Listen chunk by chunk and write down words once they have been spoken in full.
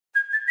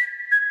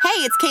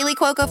Hey, it's Kaylee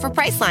Cuoco for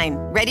Priceline.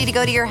 Ready to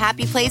go to your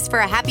happy place for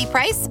a happy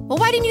price? Well,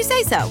 why didn't you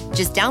say so?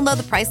 Just download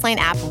the Priceline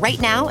app right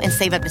now and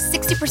save up to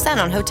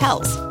 60% on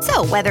hotels.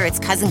 So whether it's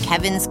Cousin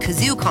Kevin's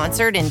Kazoo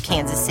Concert in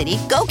Kansas City,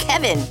 go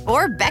Kevin,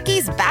 or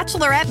Becky's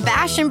Bachelorette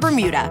Bash in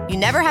Bermuda, you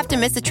never have to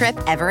miss a trip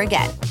ever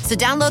again. So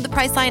download the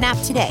Priceline app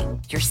today.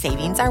 Your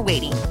savings are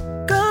waiting.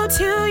 Go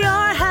to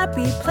your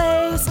happy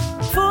place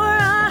for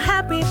a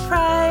happy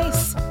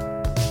price.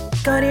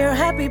 Go to your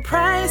happy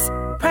price,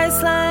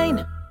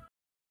 Priceline.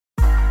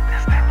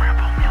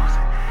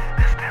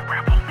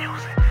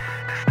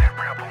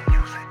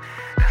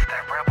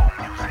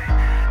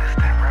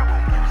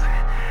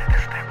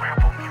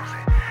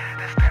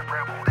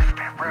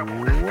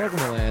 Welcome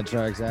to Land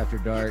Sharks After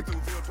Dark,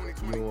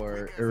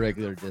 your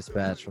irregular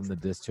dispatch from the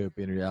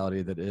dystopian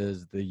reality that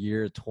is the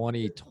year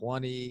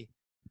 2020.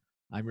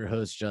 I'm your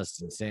host,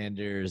 Justin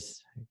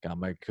Sanders. Got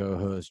my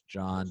co-host,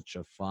 John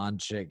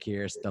Stefanchik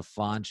here.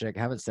 Stefanchik.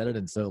 Haven't said it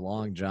in so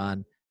long,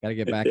 John. Got to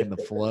get back in the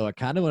flow. I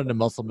kind of went into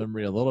muscle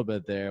memory a little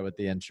bit there with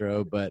the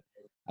intro, but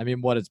I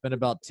mean, it's been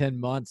about 10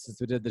 months since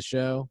we did the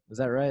show. Is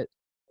that right?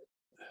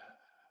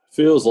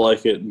 Feels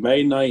like it.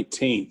 May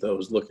 19th, I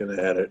was looking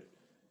at it.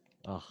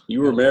 Oh, you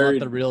were married.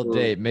 The real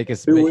date. Make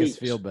us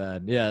feel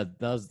bad. Yeah,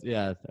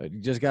 you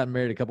just got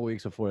married a couple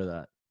weeks before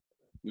that.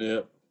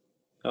 Yeah.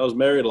 How's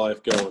married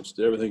life going?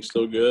 Everything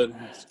still good?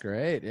 It's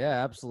great.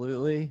 Yeah,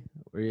 absolutely.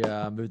 We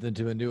moved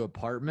into a new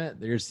apartment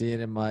that you're seeing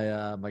in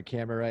my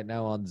camera right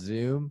now on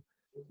Zoom.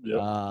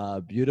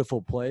 Yep.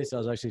 Beautiful place. I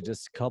was actually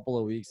just a couple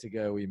of weeks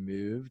ago we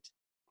moved,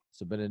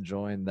 so been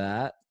enjoying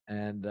that.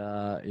 And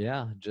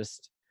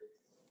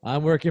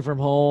I'm working from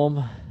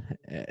home.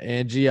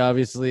 Angie,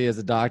 obviously, as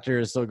a doctor,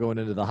 is still going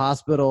into the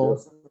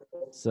hospital.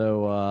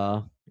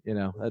 So,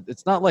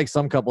 it's not like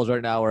some couples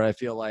right now where I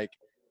feel like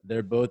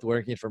they're both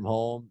working from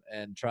home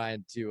and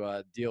trying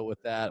to deal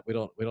with that. We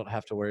don't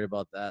have to worry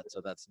about that,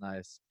 so that's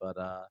nice. But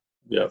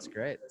It's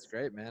great. It's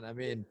great, man. I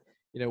mean,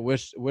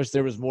 wish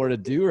there was more to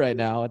do right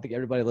now. I think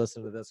everybody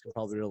listening to this can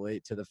probably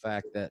relate to the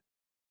fact that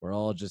we're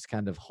all just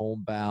kind of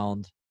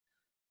homebound,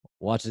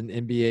 watching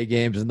NBA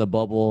games in the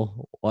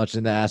bubble,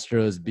 watching the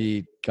Astros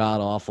be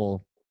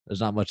god-awful. There's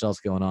not much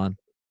else going on.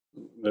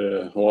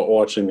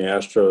 Watching the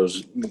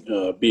Astros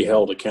be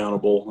held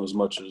accountable as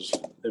much as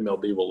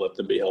MLB will let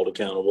them be held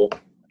accountable.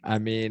 I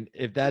mean,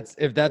 if that's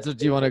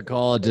what you want to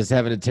call it, just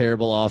having a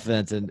terrible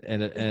offense and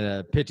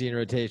a pitching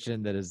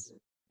rotation that is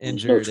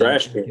injured. There's no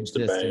trash cans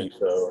to bang,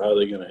 so how are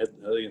they going to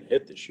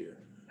hit this year?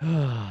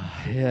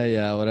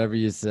 yeah, whatever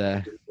you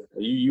say.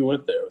 You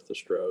went there with the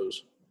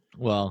Stros.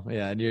 Well,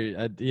 yeah, and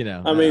you're,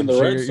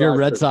 the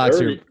Red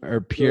Sox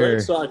are pure. The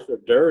Red Sox are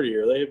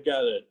dirtier. They've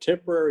got a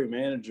temporary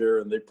manager,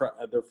 and their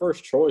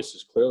first choice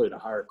is clearly to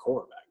hire a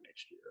quarterback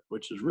next year,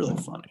 which is really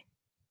funny.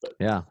 But,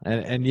 yeah,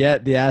 and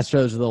yet the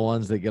Astros are the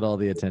ones that get all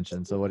the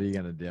attention. So what are you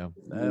gonna do?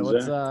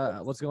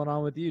 What's going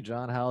on with you,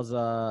 John? How's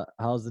the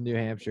New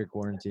Hampshire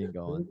quarantine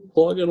going?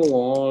 Plugging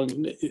along.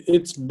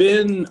 It's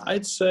been,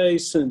 I'd say,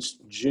 since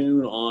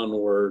June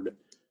onward.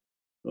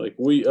 Like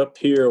we up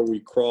here, we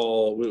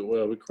crawl.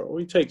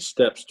 We take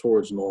steps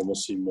towards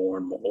normalcy more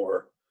and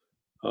more.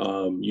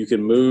 You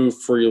can move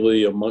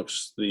freely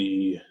amongst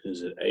the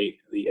 8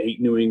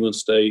 New England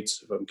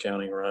states, if I'm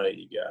counting right.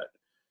 You got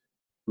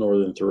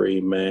Northern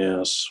 3,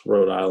 Mass,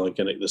 Rhode Island,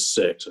 the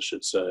 6, I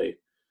should say.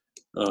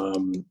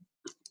 Among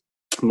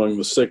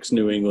the 6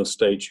 New England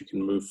states, you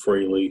can move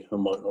freely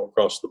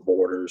across the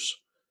borders.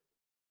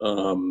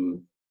 So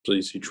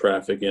you see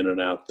traffic in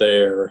and out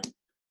there.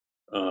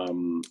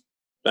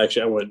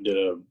 Actually, I went and did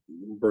a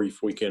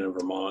brief weekend in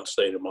Vermont,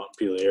 stayed in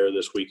Montpelier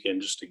this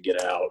weekend just to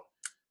get out,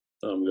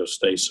 go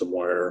stay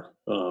somewhere.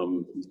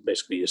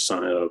 Basically, you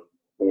sign a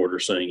order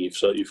saying you've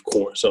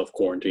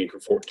self-quarantined for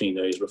 14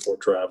 days before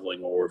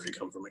traveling, or if you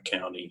come from a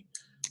county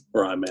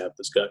where I'm at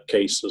that's got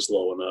cases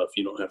low enough,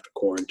 you don't have to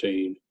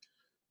quarantine.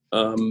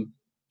 So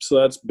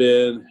that's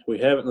been – we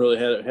haven't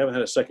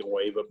had a second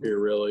wave up here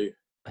really.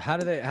 How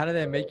do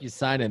they make you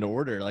sign an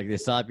order? Like they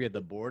stop you at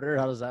the border?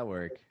 How does that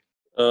work?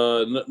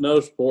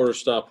 No border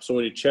stop. So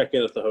when you check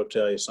in at the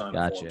hotel, you sign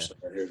a form. So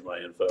here's my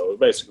info.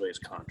 Basically, it's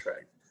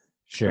contract.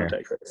 Sure.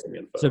 Info.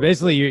 So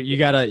basically, you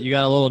got a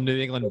little New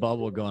England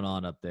bubble going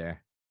on up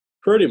there.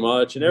 Pretty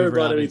much, and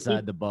everybody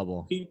inside the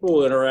bubble.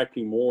 People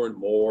interacting more and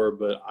more,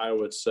 but I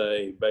would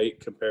say,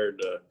 compared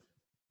to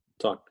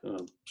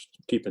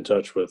keep in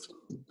touch with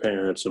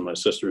parents, and my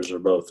sisters are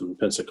both in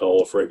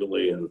Pensacola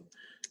frequently, and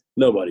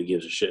nobody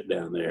gives a shit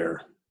down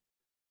there.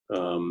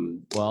 I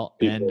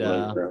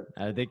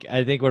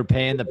think we're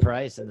paying the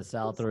price in the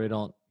South, where we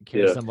don't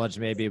care so much,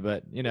 maybe.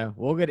 But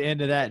we'll get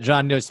into that,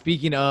 John.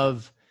 Speaking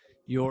of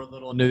your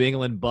little New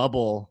England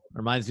bubble,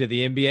 reminds me of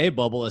the NBA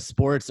bubble. As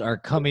sports are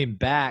coming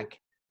back,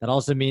 that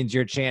also means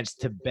your chance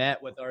to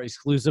bet with our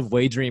exclusive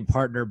wagering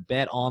partner,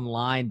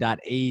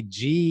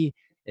 BetOnline.ag,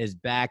 is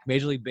back.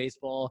 Major League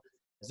Baseball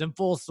is in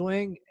full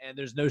swing, and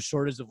there's no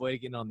shortage of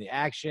waiting on the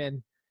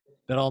action.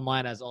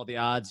 BetOnline has all the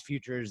odds,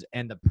 futures,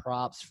 and the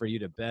props for you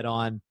to bet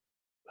on.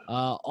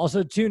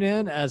 Also tune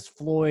in as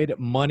Floyd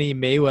Money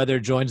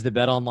Mayweather joins the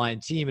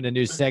BetOnline team in a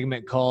new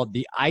segment called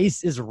The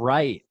Ice is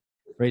Right.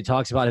 where he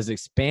talks about his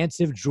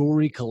expansive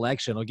jewelry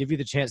collection. He'll give you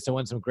the chance to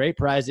win some great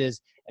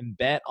prizes and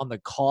bet on the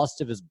cost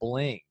of his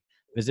bling.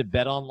 Visit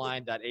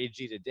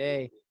betonline.ag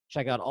today.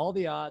 Check out all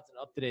the odds and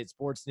up-to-date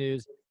sports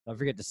news. Don't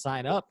forget to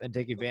sign up and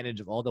take advantage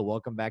of all the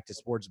welcome back to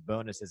sports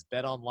bonuses.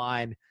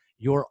 BetOnline,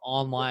 your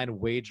online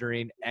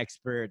wagering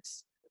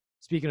experts.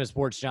 Speaking of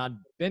sports,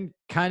 John, been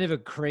kind of a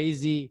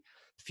crazy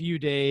few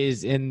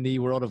days in the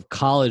world of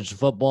college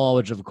football,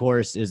 which of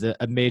course is a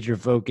major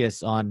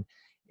focus on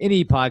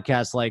any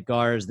podcast like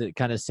ours that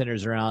kind of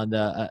centers around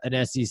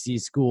an SEC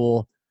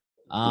school.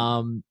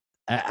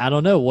 I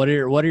don't know. What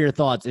are your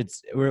thoughts?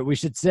 We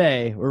should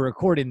say we're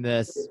recording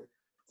this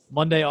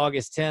Monday,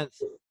 August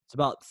 10th. It's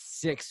about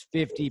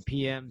 6:50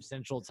 p.m.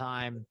 Central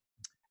Time.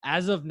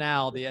 As of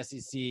now, the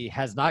SEC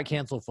has not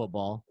canceled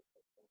football.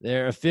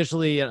 They're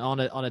officially on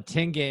a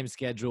 10-game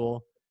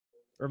schedule.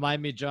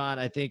 Remind me, John,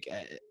 I think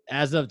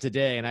as of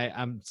today, and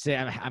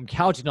I'm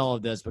couching all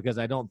of this because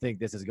I don't think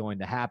this is going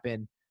to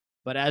happen.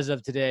 But as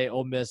of today,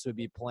 Ole Miss would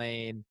be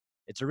playing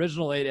its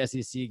original 8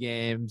 SEC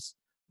games,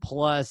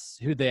 plus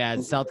who they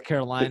had, South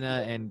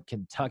Carolina and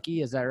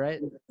Kentucky. Is that right?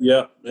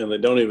 Yeah, and they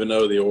don't even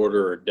know the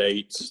order or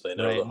dates. They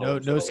know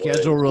right. No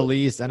schedule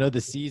release. I know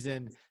the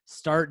season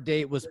start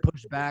date was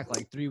pushed back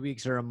like 3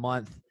 weeks or a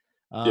month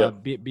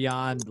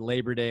beyond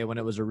Labor Day when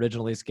it was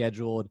originally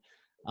scheduled.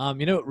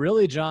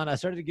 Really, John, I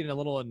started getting a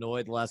little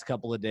annoyed the last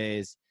couple of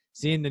days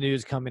seeing the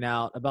news coming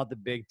out about the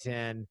Big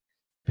Ten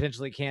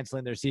potentially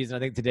canceling their season. I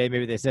think today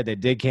maybe they said they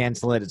did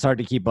cancel it. It's hard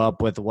to keep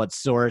up with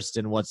what's sourced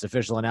and what's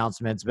official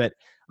announcements. But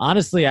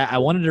honestly, I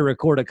wanted to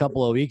record a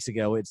couple of weeks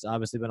ago. It's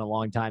obviously been a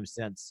long time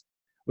since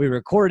we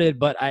recorded,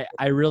 but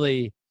I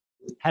really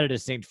had a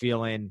distinct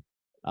feeling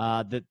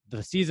that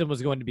the season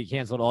was going to be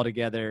canceled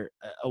altogether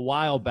a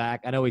while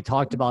back. I know we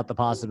talked about the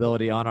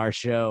possibility on our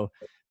show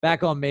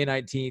back on May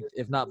 19th,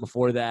 if not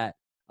before that.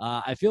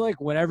 I feel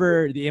like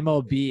whenever the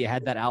MLB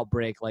had that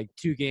outbreak, like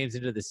 2 games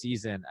into the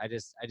season, I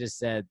just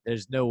said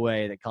there's no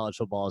way that college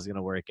football is going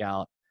to work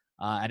out,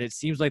 and it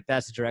seems like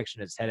that's the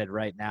direction it's headed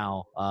right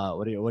now.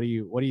 What are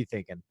you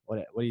thinking?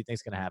 What do you think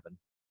is going to happen?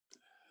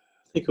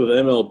 I think with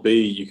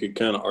MLB, you could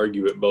kind of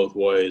argue it both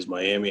ways.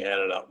 Miami had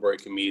an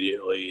outbreak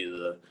immediately.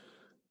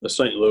 The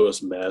St.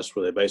 Louis mess,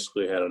 where they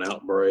basically had an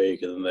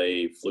outbreak and then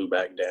they flew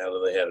back down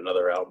and they had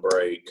another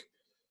outbreak,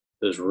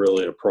 is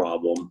really a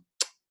problem.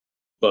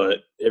 But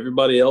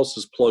everybody else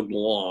is plugged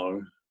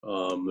along.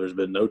 There's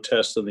been no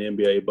test in the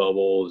NBA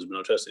bubble. There's been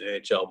no test in the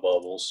NHL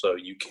bubble. So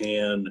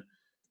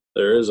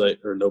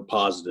no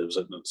positives.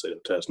 I didn't say no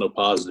test, no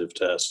positive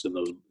tests in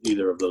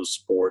either of those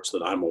sports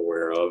that I'm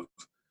aware of.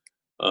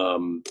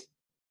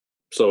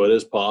 So it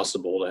is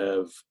possible to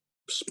have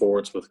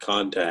sports with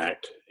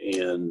contact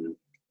and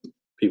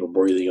people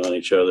breathing on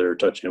each other,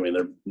 touching.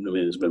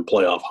 There's been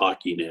playoff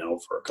hockey now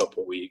for a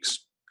couple of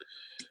weeks,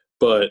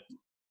 but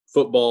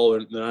football,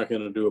 they're not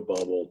going to do a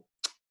bubble.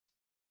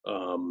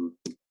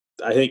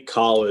 I think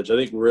college,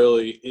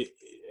 really,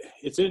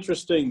 it's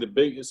interesting. The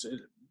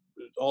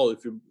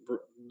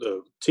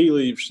tea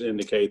leaves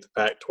indicate the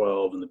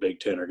Pac-12 and the Big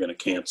Ten are going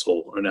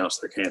to announce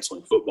they're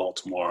canceling football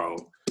tomorrow,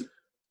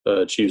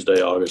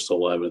 Tuesday, August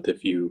 11th.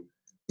 If you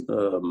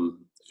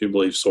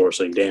believe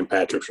sourcing, Dan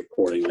Patrick's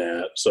reporting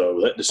that. So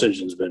that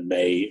decision's been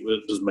made.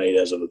 It was made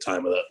as of the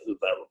time of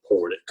that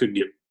report. It could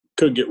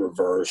get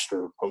reversed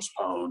or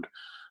postponed.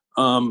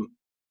 I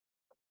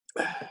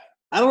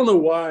don't know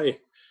why.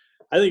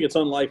 I think it's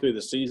unlikely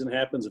the season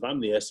happens. If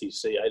I'm the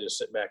SEC, I just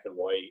sit back and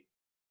wait.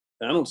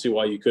 And I don't see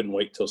why you couldn't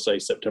wait till, say,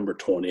 September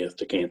 20th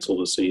to cancel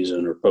the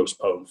season or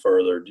postpone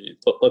further.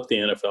 Let the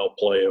NFL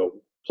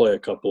play a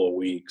couple of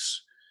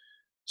weeks,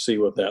 see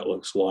what that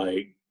looks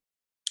like.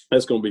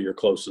 That's going to be your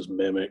closest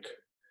mimic.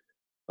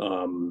 I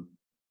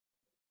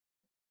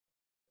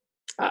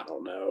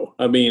don't know.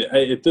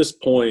 At this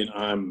point,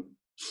 I'm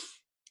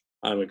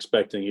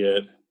expecting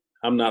it.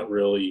 I'm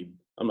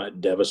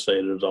not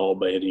devastated at all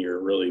by any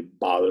or really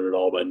bothered at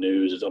all by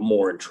news. I'm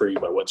more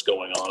intrigued by what's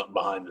going on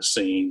behind the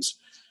scenes.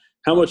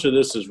 How much of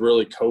this is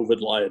really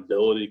COVID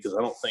liability? Because I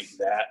don't think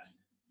that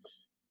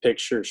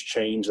picture's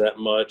changed that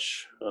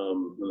much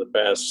in the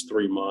past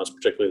 3 months,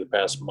 particularly the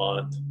past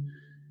month.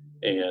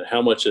 And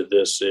how much of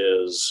this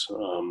is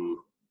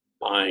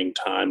buying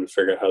time to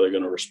figure out how they're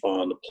going to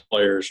respond to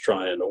players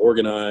trying to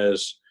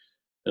organize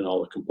and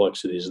all the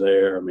complexities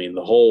there.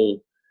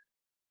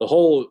 The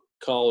whole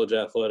college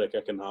athletic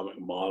economic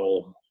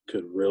model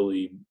could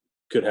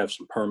have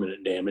some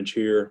permanent damage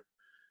here.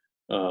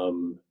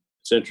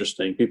 It's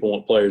interesting. People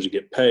want players to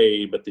get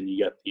paid, but then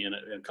you got in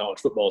college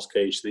football's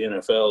case, the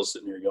NFL is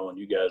sitting here going,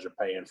 "You guys are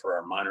paying for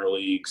our minor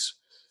leagues."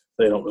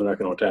 They're not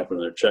going to tap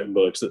into their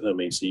checkbooks.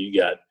 So you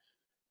got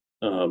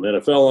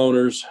NFL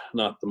owners,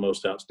 not the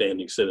most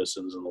outstanding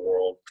citizens in the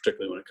world,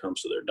 particularly when it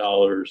comes to their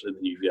dollars, and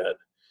then you've got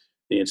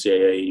the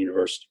NCAA and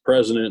university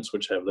presidents,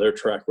 which have their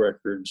track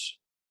records.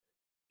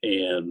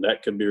 And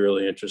that could be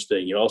really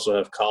interesting. You also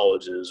have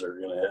colleges are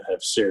going to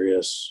have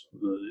serious.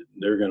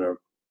 There's going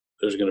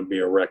to be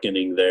a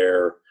reckoning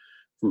there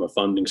from a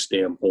funding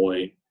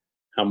standpoint.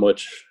 How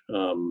much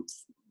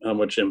how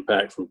much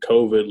impact from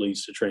COVID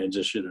leads to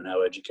transition and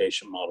how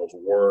education models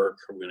work.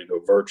 Are we going to go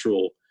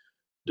virtual?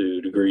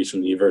 Do degrees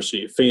from the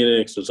University of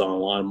Phoenix? Does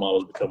online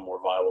models become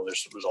more viable?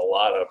 There's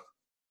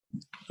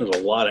a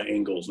lot of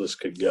angles this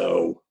could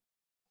go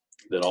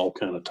that all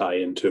kind of tie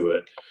into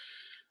it.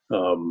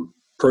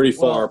 Pretty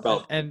far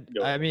about. And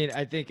I mean,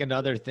 I think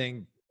another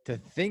thing to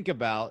think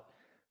about,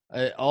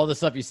 all the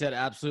stuff you said,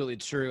 absolutely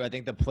true. I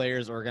think the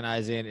players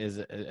organizing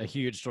is a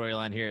huge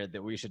storyline here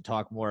that we should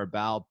talk more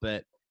about.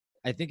 But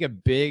I think a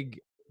big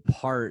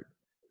part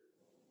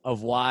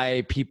of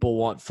why people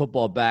want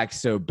football back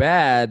so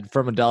bad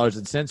from a dollars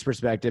and cents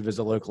perspective is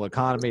a local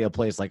economy, a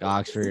place like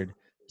Oxford,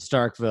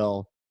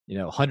 Starkville,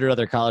 100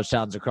 other college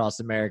towns across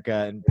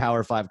America and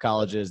Power 5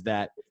 colleges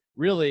that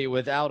really,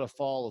 without a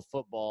fall of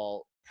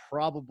football,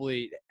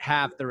 probably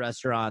half the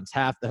restaurants,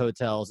 half the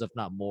hotels, if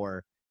not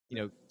more,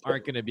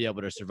 aren't going to be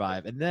able to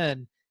survive. And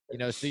then,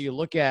 so you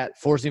look at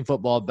forcing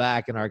football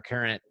back in our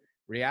current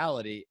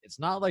reality, it's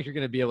not like you're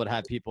going to be able to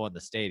have people in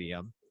the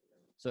stadium.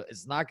 So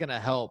it's not going to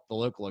help the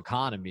local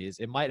economies.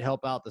 It might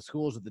help out the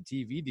schools with the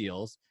TV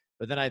deals.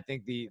 But then I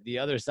think the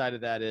other side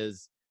of that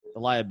is the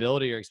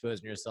liability you're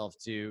exposing yourself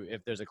to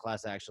if there's a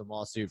class action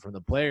lawsuit from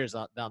the players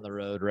down the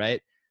road,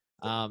 right?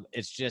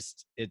 It's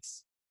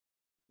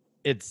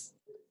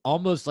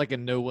almost like a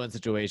no-win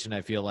situation,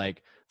 I feel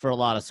like, for a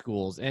lot of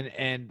schools.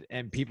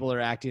 And people are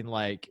acting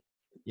like,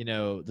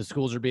 the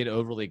schools are being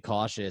overly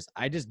cautious.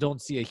 I just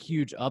don't see a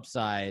huge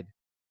upside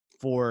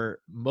for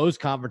most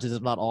conferences,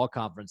 if not all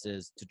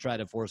conferences, to try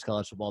to force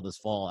college football this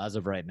fall as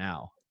of right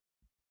now.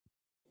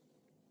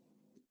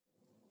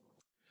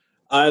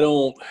 I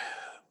don't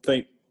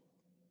think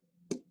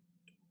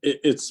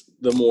it's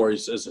the more,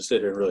 as I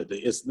said here, really,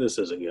 this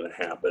isn't going to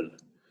happen.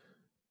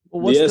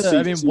 Well,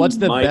 what's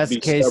the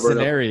best case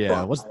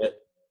scenario?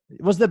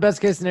 What's the best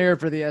case scenario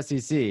for the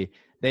SEC?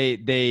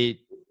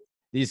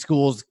 These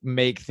schools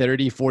make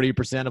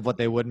 30-40% of what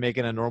they would make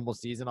in a normal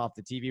season off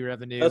the TV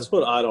revenue. That's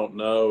what I don't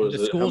know.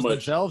 The schools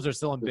themselves are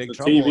still in big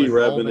trouble. TV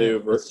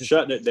revenue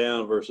shutting it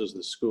down versus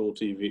the school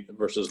TV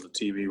versus the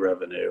TV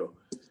revenue.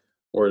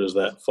 Where does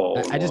that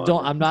fall?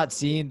 I'm not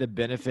seeing the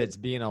benefits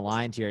being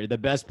aligned here. The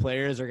best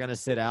players are going to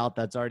sit out.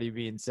 That's already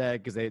being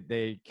said because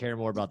they care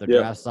more about their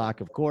draft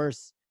stock, of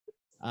course.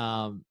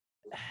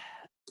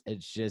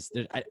 It's just,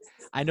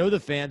 I know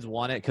the fans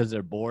want it because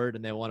they're bored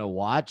and they want to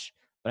watch.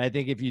 But I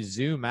think if you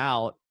zoom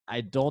out,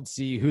 I don't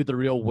see who the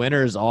real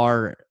winners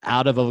are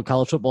out of a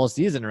college football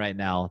season right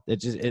now.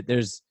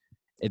 It's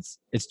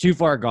too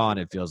far gone.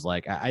 It feels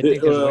like I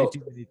think there's way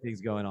too many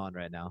things going on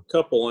right now.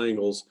 Couple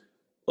angles.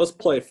 Let's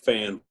play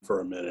fan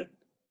for a minute.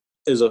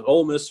 As an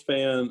Ole Miss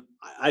fan,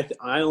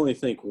 I only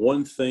think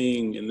one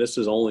thing, and this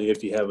is only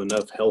if you have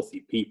enough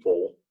healthy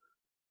people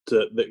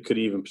that could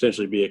even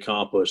potentially be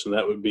accomplished, and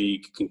that would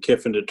be, can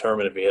Kiffin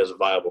determine if he has a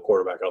viable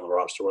quarterback on the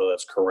roster, whether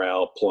that's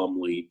Corral,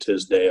 Plumlee,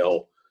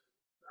 Tisdale,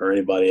 or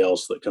anybody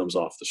else that comes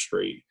off the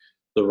street.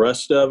 The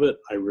rest of it,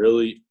 I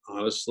really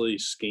honestly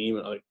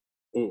scheme.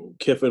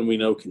 Kiffin, we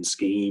know, can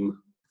scheme.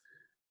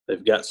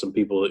 They've got some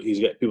people. He's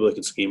got people that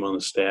can scheme on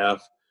the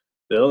staff.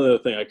 The only other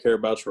thing I care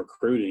about is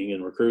recruiting,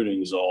 and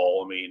recruiting is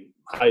all. I mean,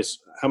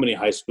 how many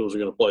high schools are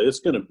going to play? It's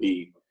going to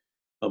be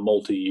a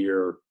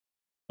multi-year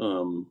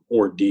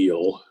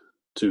ordeal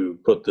to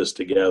put this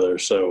together.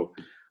 So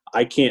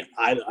I can't.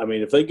 I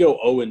mean, if they go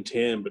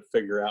 0-10, but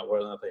figure out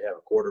whether or not they have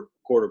a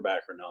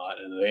quarterback or not,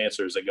 and the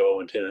answer is they go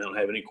 0-10 and they don't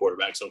have any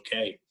quarterbacks,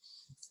 okay.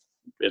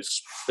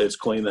 It's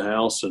clean the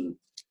house, and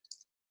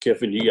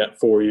Kiffin, you got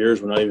 4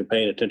 years. We're not even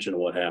paying attention to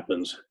what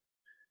happens.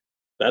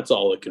 That's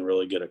all that can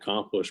really get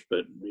accomplished.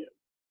 But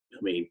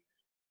I mean,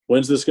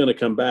 when's this going to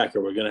come back?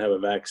 Are we going to have a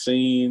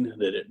vaccine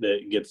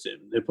that gets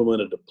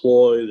implemented,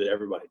 deployed, that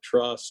everybody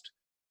trusts?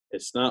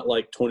 It's not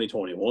like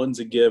 2021's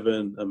a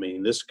given. I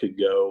mean, this could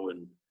go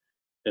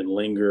and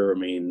linger. I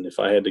mean, if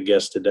I had to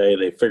guess today,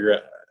 they figure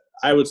out,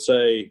 I would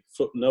say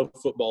no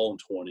football in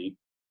 20.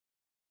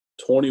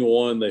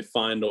 21, they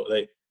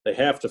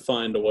have to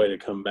find a way to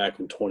come back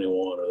in 21,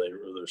 or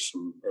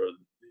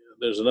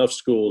there's enough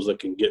schools that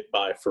can get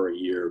by for a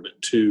year,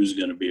 but 2 is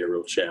going to be a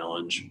real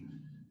challenge.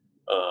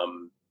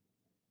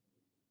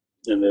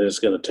 And then it's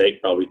going to take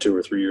probably 2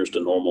 or 3 years to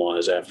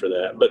normalize after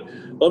that. But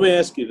let me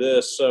ask you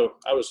this. So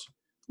I was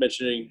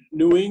mentioning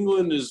New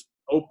England is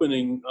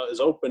opened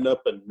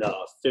up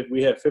enough.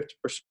 We have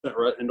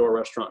 50% indoor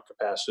restaurant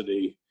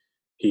capacity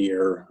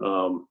here.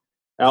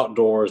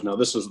 Outdoors, now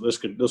this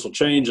will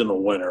change in the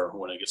winter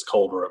when it gets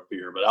colder up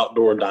here, but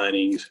outdoor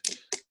dining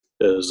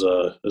is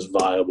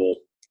viable.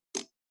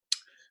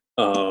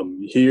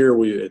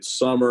 Here it's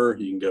summer.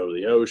 You can go to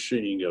the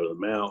ocean, you can go to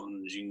the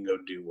mountains, you can go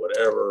do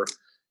whatever.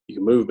 You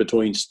can move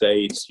between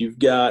states. You've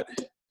got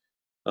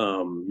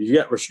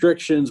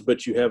restrictions,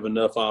 but you have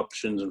enough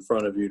options in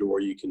front of you to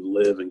where you can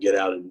live and get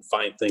out and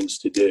find things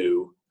to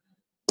do.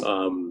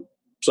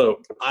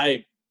 So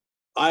I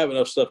have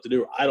enough stuff to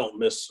do. I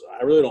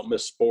really don't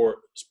miss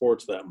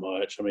sports that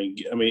much. I mean,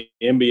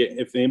 NBA,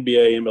 if the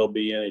NBA,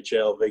 MLB,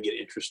 NHL, they get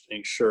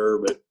interesting, sure,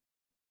 but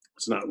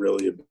it's not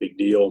really a big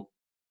deal.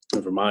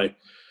 And for my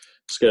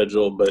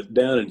schedule. But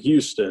down in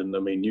Houston, I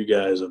mean, you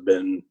guys have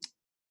been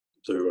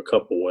through a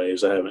couple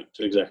waves. I haven't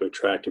exactly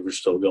tracked if you're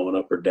still going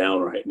up or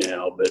down right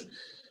now, but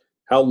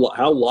how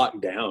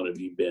locked down have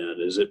you been?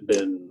 Has it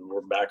been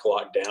we're back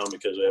locked down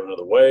because we have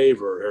another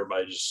wave, or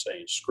everybody just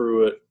saying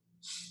screw it,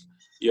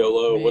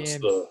 YOLO? Man,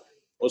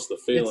 what's the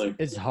feeling?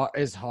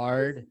 It's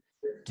hard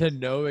to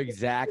know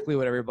exactly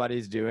what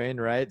everybody's doing,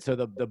 right? So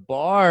the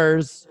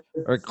bars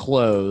are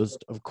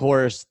closed. Of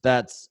course,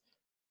 that's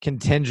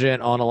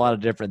contingent on a lot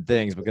of different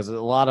things because there's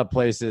a lot of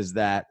places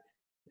that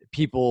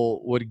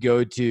people would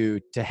go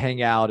to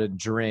hang out and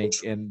drink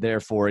and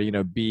therefore,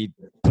 be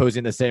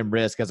posing the same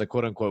risk as a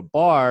quote unquote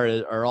bar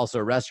are also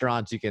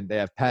restaurants. They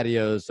have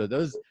patios. So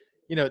those,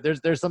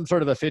 there's some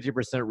sort of a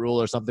 50%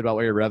 rule or something about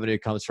where your revenue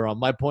comes from.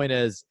 My point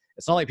is,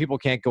 it's not like people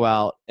can't go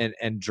out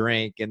and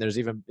drink. And there's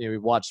even, we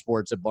watch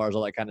sports at bars,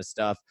 all that kind of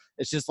stuff.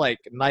 It's just like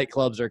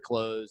nightclubs are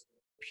closed,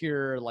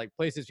 pure like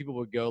places people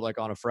would go like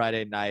on a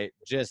Friday night,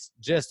 just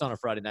on a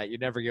Friday night. You'd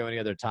never go any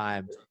other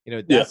time.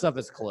 That stuff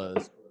is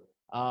closed.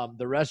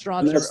 The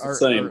restaurants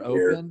are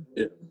open.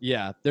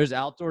 Yeah. There's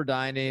outdoor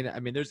dining. I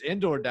mean, there's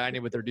indoor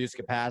dining with reduced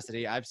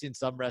capacity. I've seen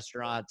some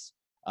restaurants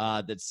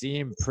that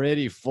seem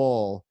pretty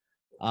full,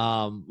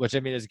 which I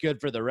mean is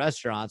good for the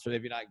restaurants, but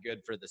maybe not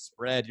good for the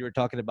spread. You were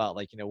talking about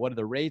what are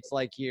the rates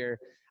like here?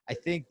 I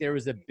think there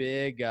was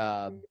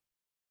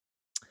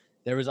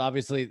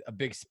obviously a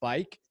big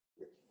spike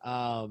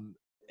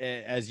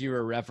as you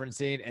were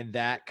referencing, and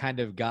that kind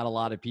of got a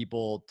lot of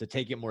people to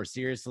take it more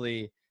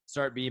seriously,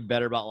 start being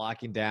better about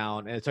locking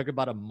down. And it took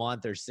about a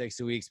month or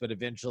 6 weeks, but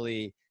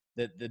eventually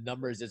the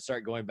numbers did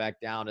start going back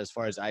down as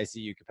far as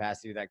ICU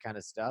capacity, that kind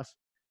of stuff.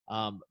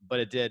 But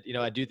it did,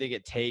 I do think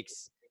it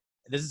takes,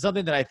 this is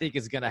something that I think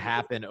is going to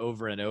happen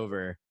over and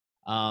over,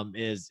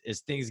 is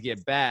things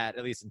get bad,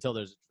 at least until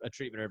there's a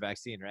treatment or a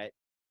vaccine, right?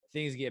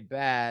 Things get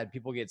bad,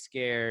 people get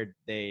scared,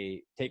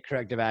 they take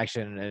corrective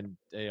action, and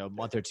a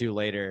month or two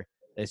later,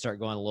 they start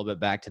going a little bit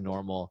back to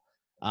normal.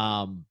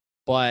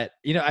 But,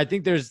 I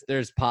think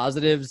there's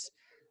positives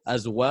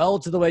as well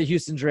to the way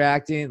Houston's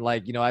reacting.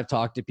 Like, I've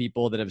talked to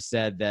people that have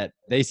said that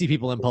they see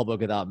people in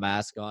public without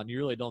masks on. You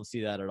really don't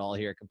see that at all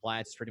here.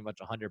 Compliance is pretty much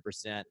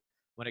 100%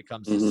 when it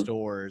comes to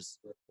stores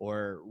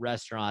or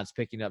restaurants,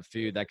 picking up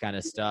food, that kind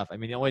of stuff. I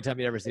mean, the only time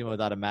you ever see one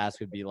without a mask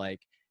would be like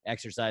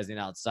exercising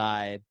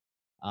outside.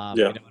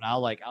 And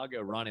I'll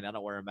go running. I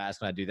don't wear a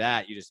mask when I do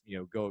that. You just,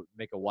 go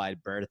make a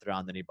wide berth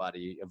around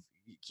anybody,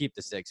 keep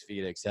the 6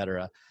 feet,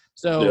 etc.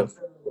 So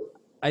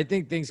I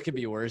think things could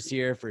be worse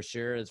here for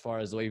sure as far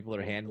as the way people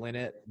are handling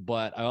it.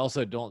 But I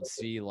also don't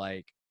see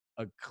like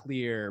a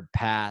clear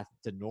path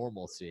to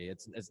normalcy.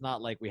 It's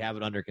not like we have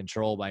it under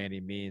control by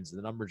any means.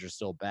 The numbers are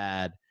still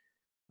bad.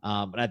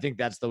 And I think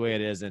that's the way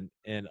it is in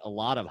a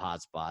lot of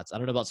hotspots. I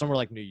don't know about somewhere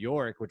like New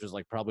York, which is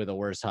like probably the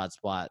worst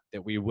hotspot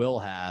that we will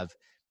have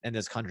in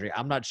this country.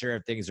 I'm not sure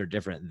if things are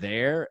different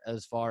there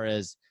as far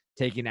as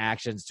taking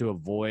actions to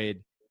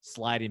avoid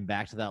sliding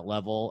back to that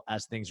level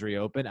as things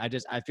reopen. I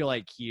feel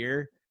like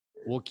here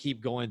we'll keep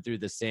going through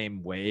the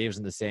same waves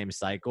and the same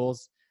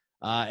cycles.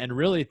 And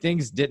really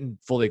things didn't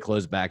fully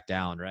close back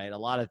down, right? A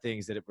lot of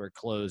things that were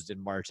closed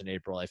in March and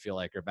April, I feel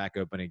like are back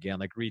open again,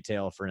 like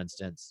retail, for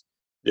instance.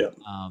 Yeah.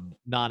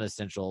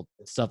 Non-essential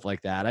stuff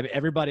like that. I mean,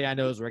 everybody I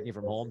know is working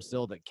from home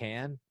still that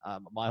can.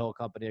 My whole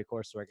company, of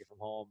course, is working from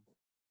home.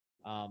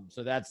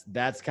 So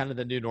that's kind of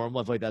the new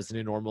normal. I feel like that's the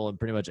new normal in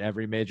pretty much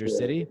every major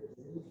city.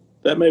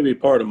 That may be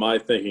part of my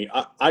thinking.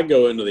 I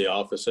go into the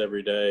office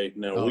every day.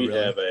 Now we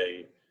have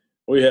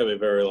a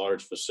very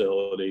large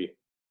facility.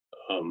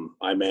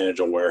 I manage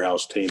a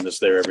warehouse team that's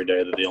there every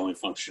day. That the only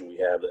function we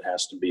have that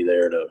has to be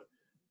there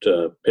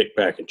to pick,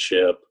 pack, and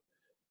ship.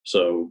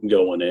 So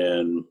going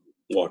in,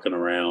 walking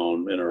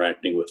around,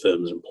 interacting with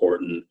them is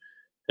important.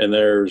 And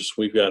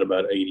we've got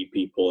about 80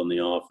 people in the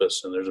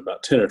office, and there's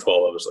about 10 or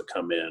 12 of us that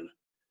come in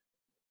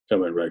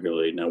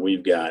regularly. Now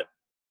we've got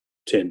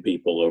 10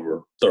 people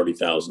over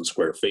 30,000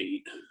 square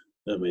feet.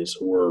 I mean,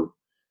 so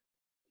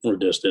we're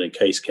just in a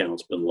case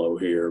count's been low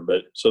here,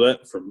 but so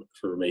that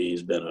for me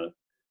has been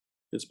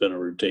it's been a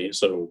routine.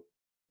 So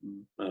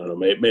I don't know,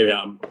 maybe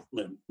I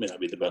may not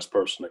be the best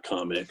person to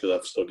comment because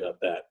I've still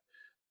got that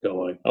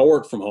going. I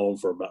worked from home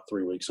for about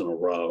 3 weeks in a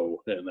row,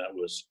 and that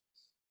was,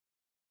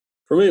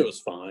 for me, it was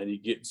fine.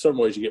 Some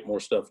ways you get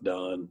more stuff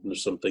done.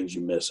 There's some things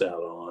you miss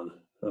out on.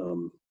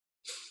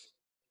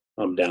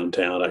 I'm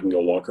downtown. I can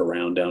go walk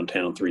around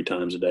downtown 3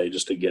 times a day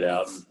just to get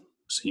out and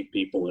see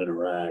people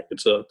interact.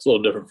 It's a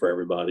little different for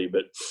everybody,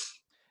 but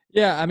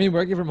yeah, I mean,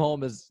 working from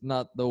home is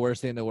not the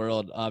worst thing in the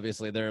world.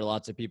 Obviously, there are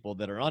lots of people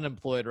that are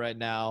unemployed right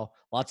now.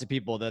 Lots of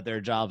people that their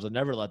jobs will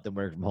never let them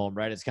work from home,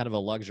 right? It's kind of a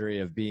luxury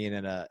of being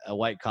in a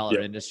white-collar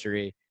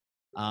industry.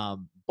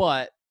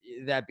 But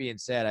that being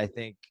said, I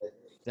think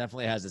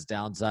definitely has its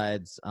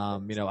downsides.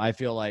 I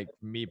feel like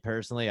me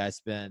personally, I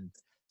spend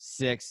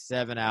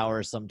 6-7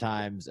 hours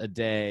sometimes a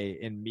day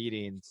in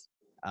meetings.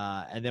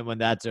 And then when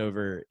that's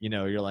over,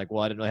 you're like,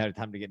 well, I didn't really have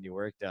time to get any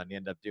work done. You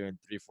end up doing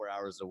 3-4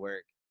 hours of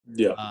work.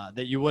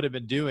 That you would have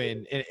been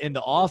doing in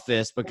the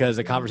office because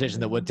a conversation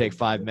that would take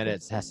 5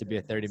 minutes has to be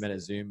a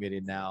 30-minute Zoom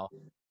meeting now,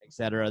 et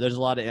cetera. There's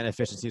a lot of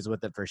inefficiencies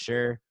with it for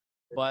sure,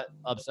 but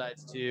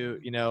upsides too,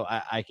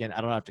 I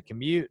don't have to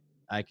commute.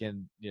 I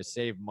can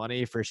save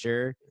money for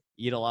sure,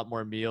 eat a lot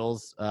more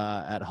meals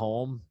at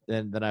home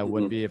than I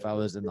would be if I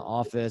was in the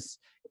office.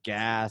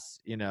 Gas,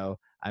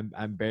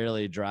 I'm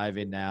barely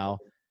driving now.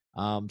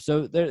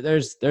 So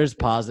there's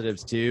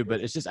positives too,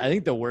 but it's just, I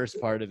think the worst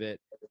part of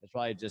it is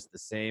probably just the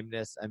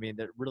sameness. I mean,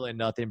 that really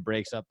nothing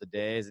breaks up the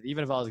days. And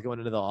even if I was going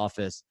into the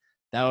office,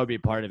 that would be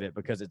part of it,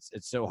 because it's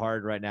so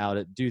hard right now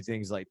to do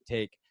things like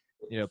take,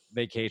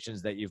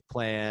 vacations that you've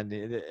planned.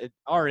 At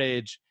our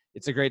age,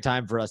 it's a great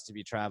time for us to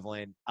be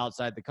traveling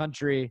outside the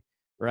country,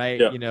 right?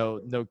 Yeah.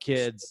 No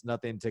kids,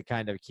 nothing to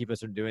kind of keep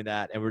us from doing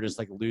that. And we're just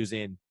like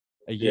losing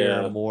a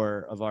year or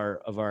more of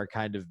our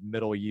kind of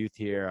middle youth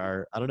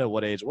here. I don't know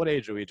what age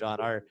are we, John?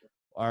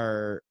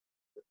 Our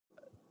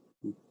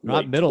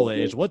not middle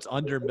age. What's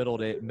under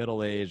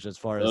middle age as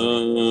far as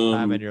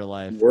time in your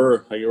life? We're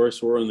in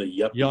the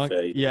yuppie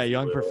phase. Yeah,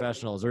 young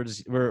professionals. We're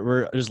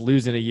just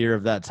losing a year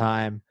of that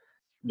time.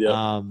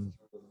 Yeah.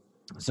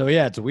 So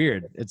yeah, it's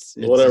weird. It's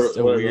whatever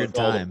a weird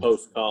time.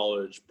 Post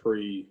college,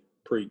 pre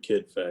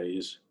kid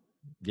phase.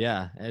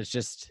 Yeah, and it's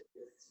just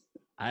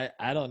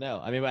I don't know.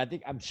 I mean,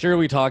 I'm sure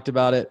we talked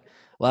about it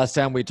last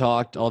time we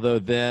talked. Although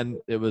then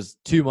it was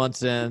 2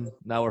 months in.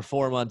 Now we're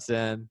 4 months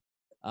in.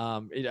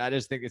 I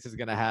just think this is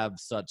going to have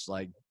such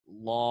like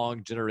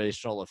long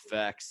generational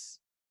effects.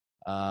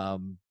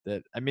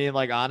 That I mean,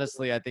 like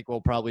honestly, I think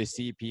we'll probably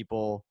see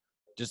people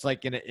just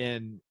like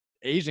in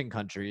Asian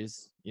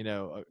countries,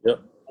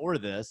 for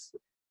this.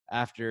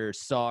 After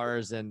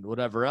SARS and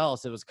whatever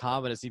else, it was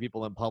common to see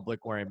people in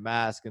public wearing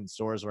masks and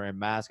stores wearing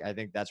masks. I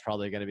think that's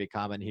probably going to be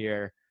common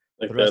here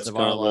I for think the rest that's of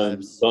our common.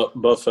 lives.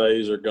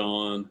 Buffets are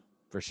gone.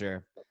 For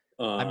sure.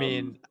 I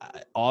mean,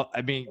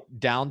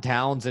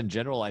 downtowns in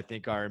general, I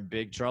think, are in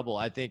big trouble.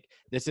 I think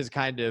this has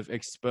kind of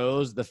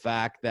exposed the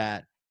fact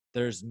that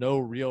there's no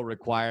real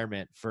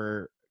requirement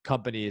for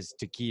companies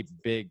to keep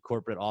big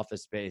corporate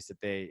office space, that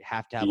they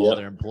have to have all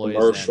their employees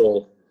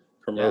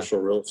Commercial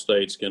real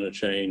estate's going to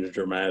change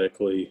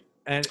dramatically.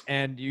 And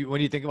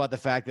when you think about the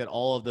fact that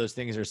all of those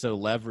things are so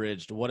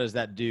leveraged, what does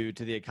that do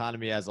to the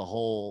economy as a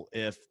whole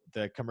if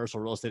the commercial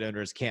real estate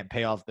owners can't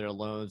pay off their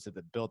loans that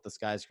built the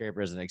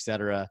skyscrapers and et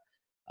cetera?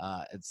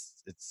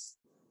 It's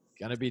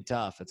gonna be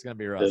tough. It's gonna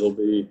be rough. It'll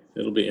be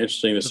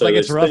interesting to it's say. Like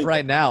it's rough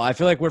right now. I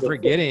feel like we're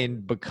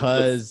forgetting,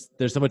 because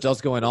there's so much else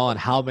going on,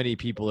 how many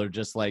people are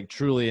just like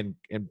truly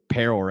in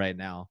peril right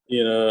now.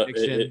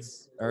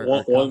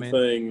 One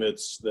thing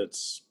that's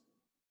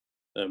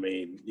I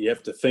mean, you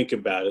have to think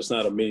about it. It's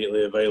not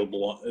immediately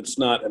available. It's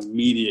not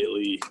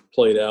immediately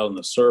played out on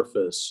the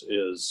surface.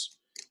 Is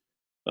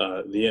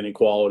the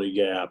inequality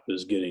gap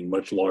is getting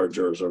much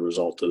larger as a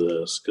result of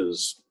this?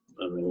 Because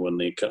I mean, when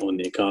the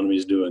economy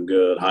is doing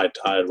good, high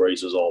tide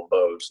raises all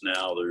boats.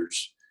 Now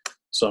there's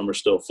some are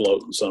still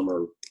floating, some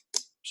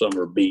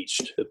are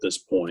beached at this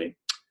point,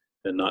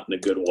 and not in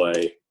a good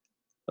way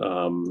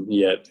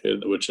yet.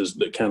 Which is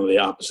kind of the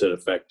opposite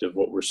effect of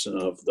what we're seeing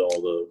of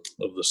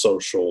the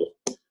social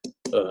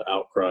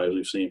outcries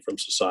we've seen from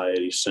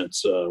society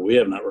since we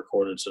have not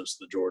recorded since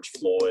the George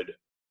Floyd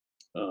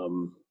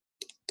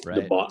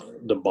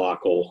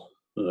debacle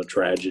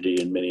tragedy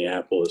in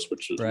Minneapolis,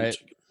 which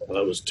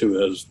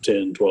was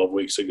 10, 12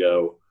 weeks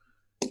ago.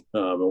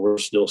 And we're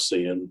still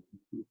seeing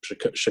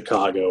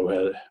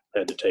Chicago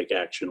had to take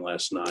action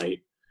last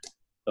night.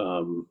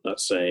 Not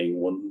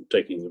saying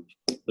taking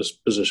this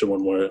position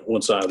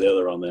one side or the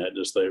other on that,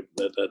 just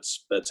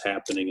that's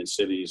happening in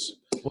cities.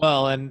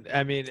 Well, and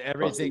I mean,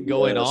 everything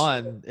going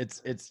on,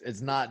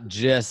 it's not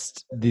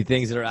just the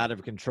things that are out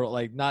of control,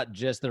 like not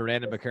just the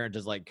random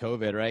occurrences like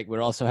COVID, right?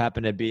 We're also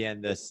happen to be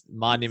in this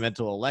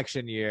monumental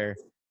election year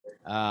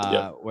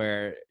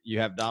where you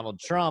have Donald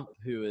Trump,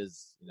 who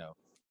is,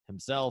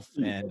 himself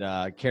and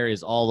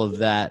carries all of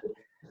that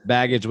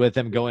baggage with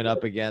him, going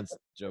up against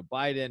Joe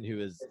Biden, who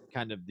is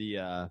kind of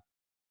the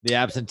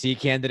absentee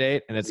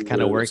candidate, and it's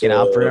kind of working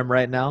out for him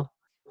right now.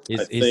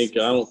 I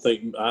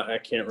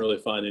can't really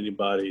find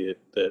anybody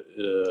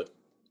that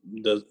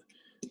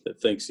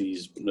thinks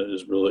is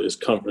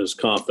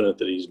confident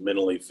that he's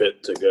mentally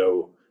fit to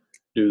go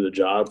do the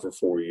job for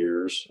 4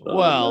 years.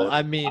 Well,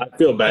 I mean, I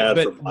feel bad.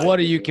 But what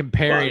are you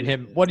comparing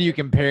him? What are you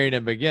comparing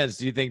him against?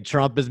 Do you think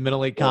Trump is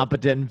mentally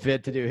competent and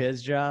fit to do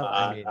his job?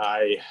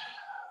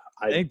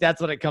 I think that's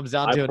what it comes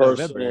down to in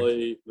November.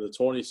 Personally, the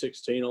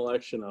 2016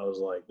 election, I was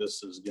like,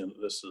 this is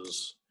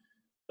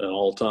an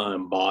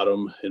all-time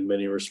bottom in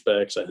many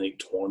respects. I think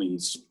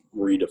 20's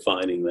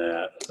redefining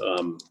that.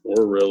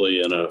 We're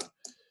really in a.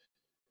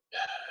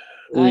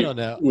 I don't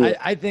know.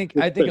 I think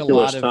a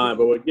lot of time.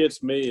 But what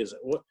gets me is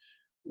what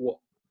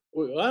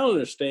I don't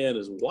understand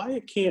is why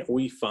can't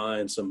we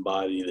find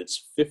somebody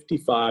that's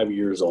 55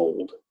 years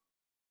old?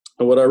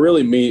 And what I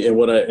really mean, and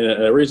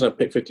the reason I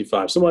picked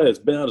 55, somebody that's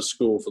been out of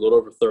school for a little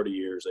over 30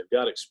 years, they've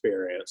got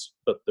experience,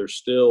 but they're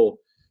still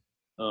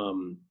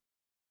going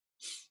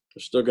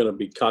to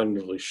be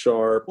cognitively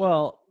sharp.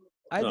 Well,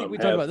 I think we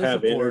talked about this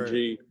have before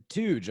energy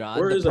too, John.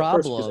 Where the is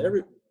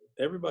problem?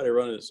 everybody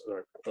running is.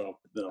 Well,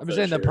 I'm just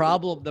saying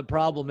the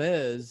problem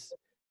is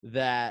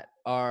that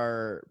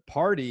our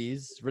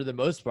parties, for the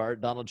most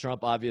part, Donald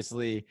Trump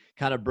obviously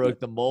kind of broke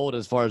the mold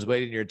as far as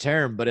waiting your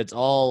term, but it's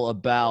all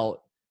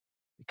about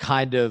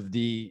kind of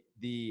the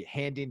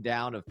handing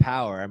down of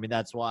power. I mean,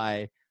 that's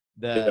why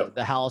the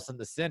House and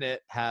the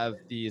Senate have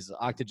these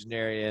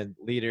octogenarian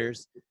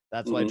leaders.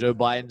 That's why Joe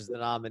Biden's the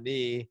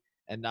nominee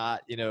and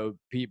not,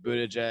 Pete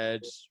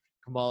Buttigieg,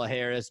 Kamala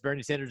Harris.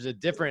 Bernie Sanders is a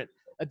different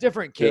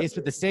case,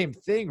 but the same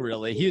thing,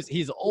 really.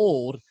 He's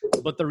old,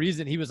 but the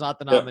reason he was not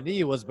the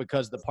nominee was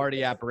because the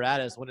party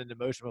apparatus went into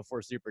motion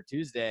before Super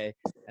Tuesday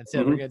and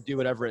said, we're going to do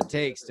whatever it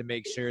takes to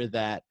make sure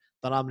that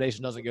the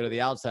nomination doesn't go to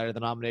the outsider. The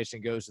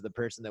nomination goes to the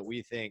person that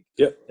we think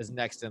is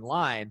next in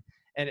line.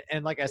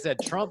 And like I said,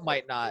 Trump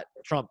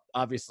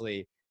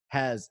obviously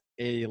has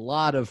a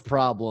lot of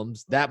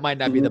problems. That might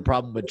not be the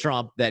problem with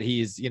Trump, that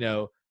he's,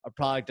 a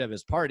product of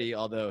his party,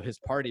 although his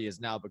party is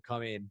now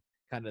becoming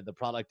kind of the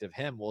product of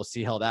him. We'll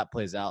see how that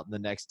plays out in the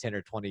next 10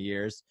 or 20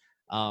 years.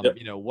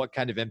 What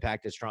kind of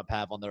impact does Trump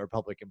have on the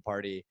Republican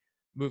Party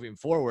moving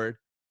forward?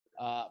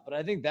 But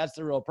I think that's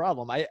the real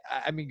problem. I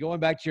mean,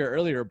 going back to your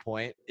earlier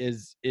point,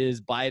 is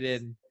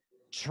Biden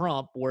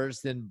Trump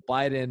worse than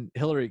Biden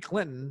Hillary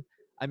Clinton?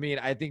 I mean,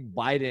 I think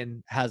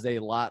Biden has a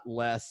lot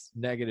less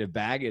negative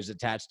baggage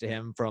attached to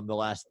him from the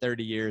last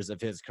 30 years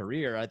of his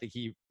career. I think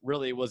he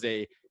really was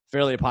a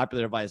fairly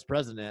popular vice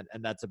president,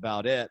 and that's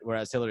about it.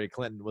 Whereas Hillary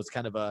Clinton was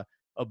kind of a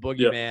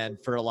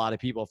boogeyman for a lot of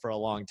people for a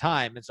long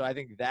time. And so I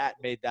think that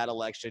made that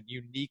election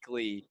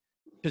uniquely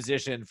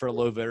positioned for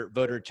low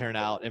voter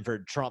turnout and for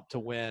Trump to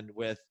win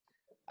with,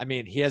 I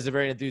mean, he has a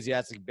very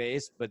enthusiastic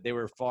base, but they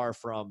were far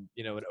from,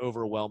 an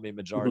overwhelming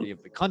majority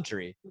of the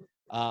country.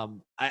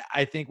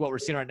 I think what we're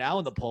seeing right now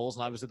in the polls,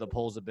 and obviously the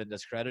polls have been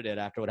discredited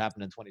after what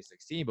happened in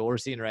 2016, but what we're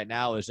seeing right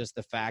now is just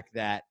the fact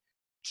that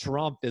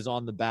Trump is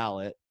on the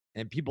ballot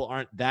and people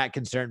aren't that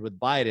concerned with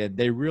Biden.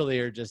 They really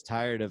are just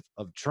tired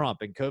of Trump,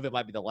 and COVID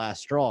might be the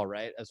last straw,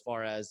 right? As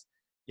far as,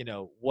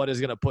 what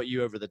is going to put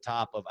you over the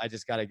top of, I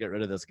just got to get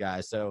rid of this guy.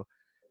 So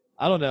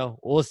I don't know.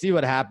 We'll see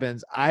what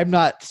happens. I'm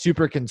not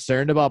super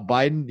concerned about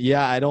Biden.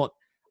 Yeah,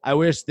 I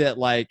wish that,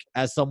 like,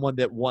 as someone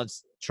that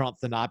wants Trump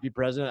to not be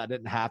president, I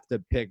didn't have to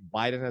pick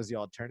Biden as the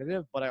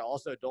alternative. But I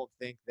also don't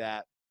think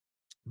that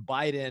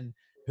Biden,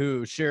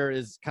 who sure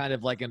is kind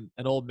of like an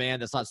old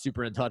man that's not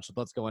super in touch with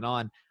what's going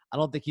on, I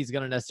don't think he's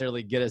going to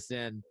necessarily get us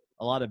in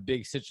a lot of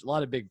big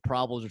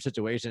problems or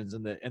situations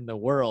in the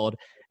world.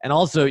 And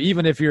also,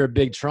 even if you're a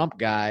big Trump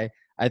guy,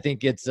 I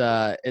think it's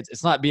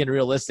not being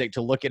realistic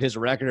to look at his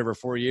record over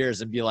 4 years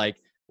and be like,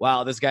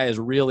 wow, this guy is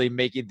really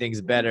making things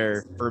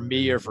better for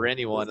me or for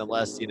anyone,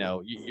 unless,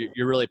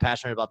 you're really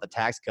passionate about the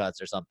tax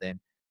cuts or something.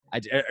 I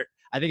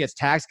think it's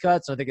tax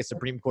cuts. I think it's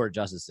Supreme Court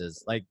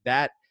justices like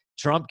that.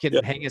 Trump can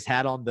hang his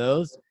hat on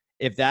those.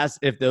 If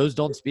those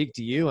don't speak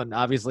to you, and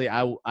obviously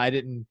I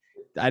didn't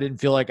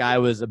feel like I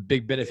was a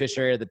big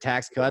beneficiary of the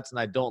tax cuts, and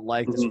I don't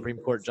like the Supreme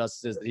Court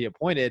justices that he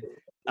appointed.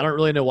 I don't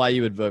really know why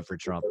you would vote for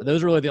Trump. And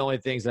those are really the only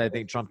things that I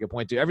think Trump can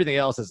point to. Everything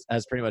else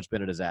has pretty much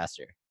been a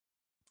disaster.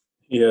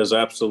 He has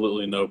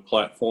absolutely no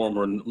platform,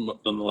 or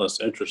nonetheless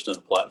interest in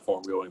a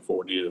platform going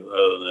forward either,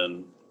 other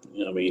than,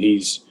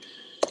 he's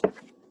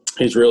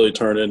really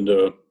turned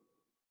into,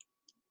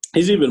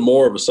 he's even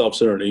more of a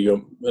self-centered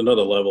ego,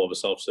 another level of a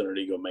self-centered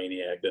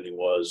egomaniac than he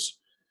was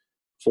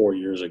 4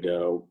 years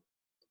ago.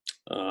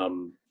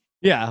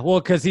 Yeah, well,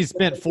 because he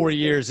spent 4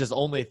 years just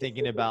only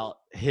thinking about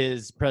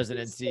his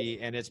presidency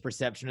and its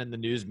perception in the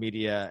news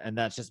media, and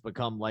that's just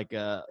become like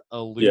a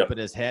loop in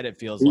his head, it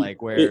feels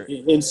like. Where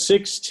in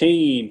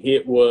 16,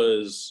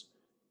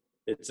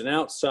 it's an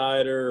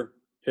outsider.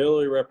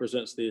 Hillary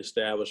represents the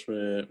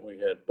establishment. We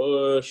had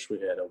Bush, we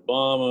had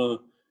Obama,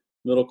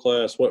 middle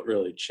class. What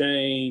really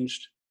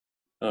changed?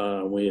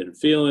 We didn't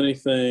feel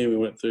anything. We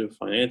went through the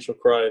financial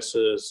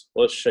crisis.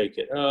 Let's shake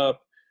it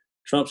up.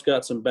 Trump's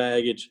got some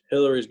baggage.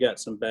 Hillary's got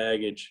some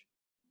baggage.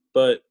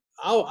 But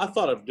I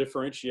thought a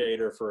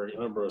differentiator for a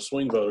number of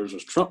swing voters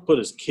was Trump put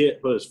his kids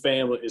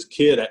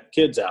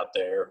out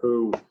there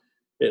who,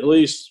 at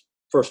least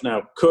first,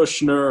 now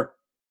Kushner,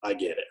 I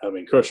get it. I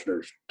mean,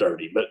 Kushner's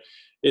dirty, but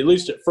at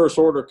least at first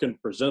order can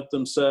present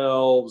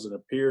themselves and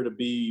appear to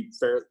be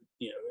fair,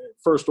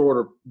 first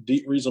order,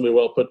 reasonably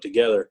well put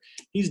together.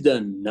 He's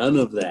done none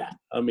of that.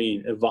 I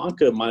mean,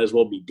 Ivanka might as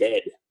well be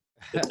dead.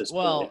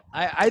 Well,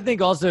 I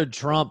think also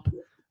Trump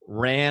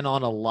ran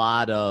on a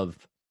lot of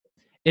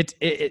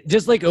it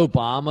just like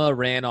Obama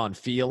ran on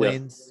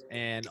feelings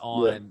and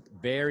on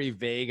very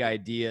vague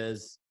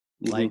ideas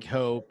like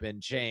hope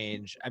and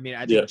change. I mean,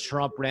 I think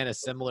Trump ran a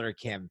similar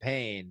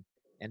campaign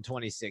in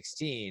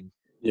 2016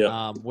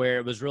 where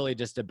it was really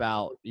just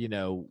about,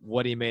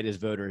 what he made his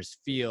voters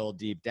feel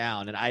deep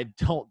down. And I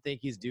don't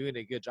think he's doing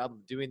a good job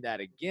of doing that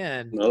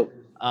again. Nope.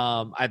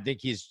 I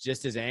think he's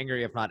just as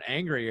angry, if not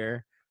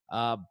angrier.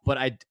 But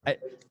I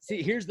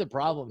see, here's the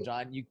problem,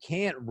 John. You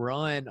can't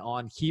run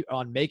on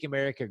Make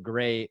America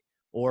Great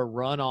or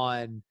run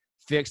on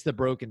fix the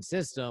broken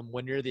system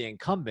when you're the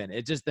incumbent.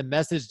 It just, the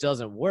message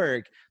doesn't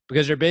work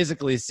because you're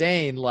basically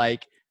saying,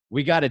 like,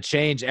 we got to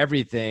change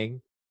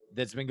everything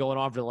that's been going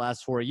on for the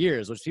last 4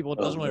 years, which people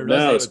doesn't really resonate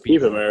now it's with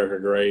people. Keep America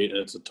Great, and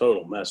it's a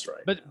total mess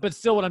right now. But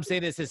still, what I'm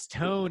saying is his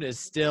tone is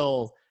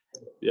still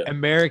Yeah.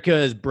 America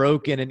is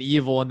broken and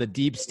evil in the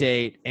deep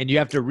state, and you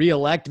have to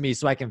reelect me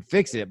so I can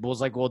fix it. But it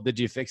was like, well, did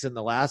you fix it in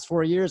the last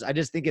 4 years? I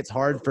just think it's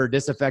hard for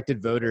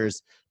disaffected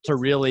voters to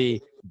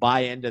really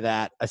buy into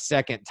that a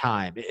second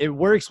time. It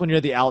works when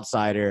you're the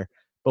outsider,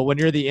 but when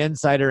you're the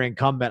insider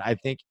incumbent, I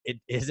think it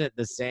isn't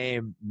the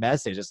same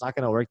message. It's not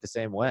going to work the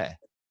same way.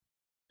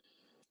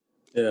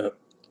 Yeah.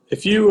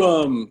 If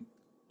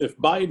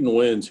Biden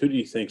wins, who do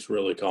you think's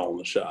really calling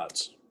the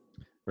shots?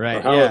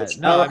 Right.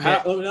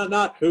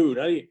 Not who.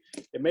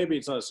 Maybe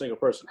it's not a single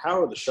person.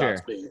 How are the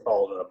shots being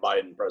called in a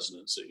Biden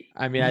presidency?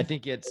 I mean, I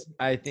think it's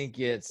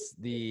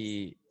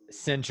the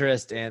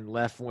centrist and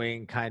left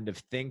wing kind of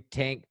think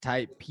tank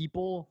type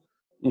people,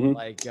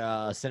 like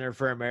Center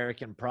for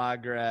American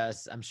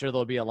Progress. I'm sure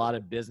there'll be a lot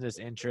of business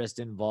interest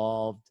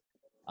involved.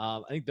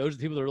 I think those are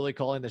the people that are really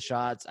calling the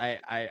shots.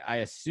 I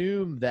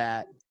assume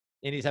that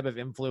any type of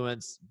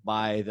influence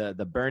by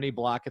the Bernie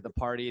bloc at the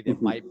party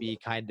that might be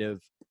kind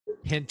of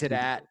hinted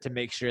at to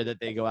make sure that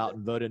they go out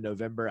and vote in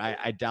November.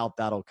 I doubt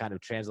that'll kind of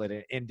translate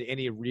it into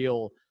any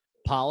real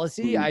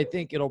policy. I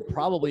think it'll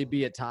probably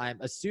be a time,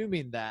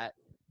 assuming that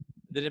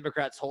the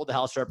Democrats hold the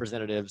House of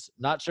Representatives.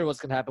 Not sure what's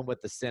going to happen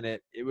with the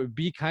Senate. It would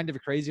be kind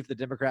of crazy if the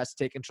Democrats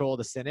take control of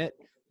the Senate.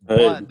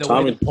 But the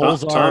way the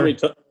polls are,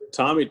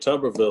 Tommy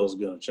Tuberville is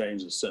going to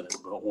change the Senate.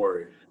 Don't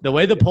worry. The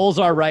way the polls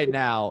are right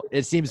now,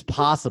 it seems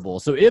possible.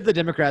 So if the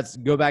Democrats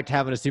go back to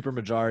having a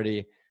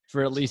supermajority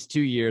for at least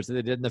 2 years, that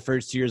they did in the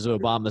first 2 years of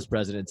Obama's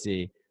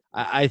presidency,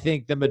 I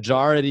think the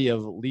majority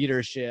of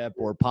leadership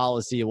or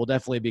policy will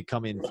definitely be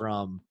coming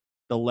from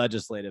the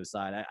legislative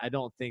side. I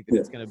don't think that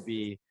it's going to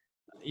be,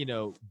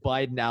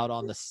 Biden out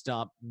on the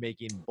stump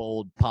making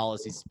bold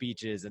policy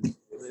speeches and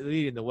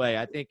leading the way.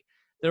 I think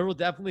there will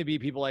definitely be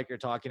people like you're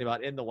talking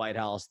about in the White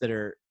House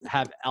that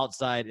have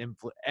outside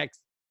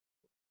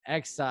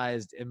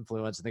excised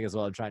influence, I think is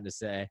what I'm trying to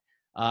say,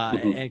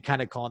 and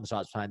kind of calling the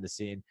shots behind the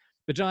scene.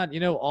 But John,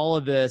 all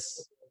of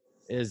this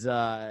is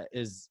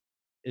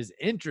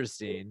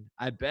interesting.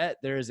 I bet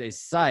there is a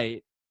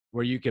site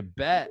where you could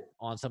bet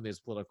on some of these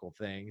political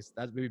things.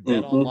 That's maybe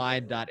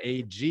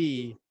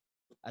betonline.ag.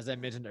 As I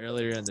mentioned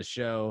earlier in the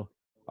show,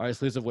 our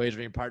exclusive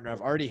wagering partner. I've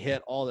already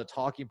hit all the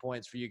talking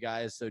points for you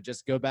guys, so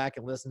just go back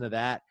and listen to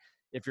that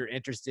if you're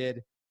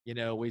interested.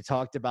 We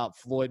talked about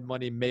Floyd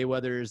Money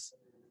Mayweather's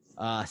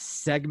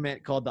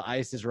segment called "The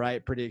Ice Is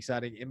Right." Pretty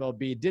exciting.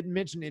 MLB didn't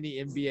mention any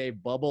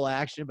NBA bubble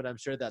action, but I'm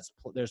sure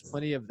there's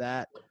plenty of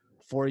that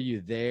for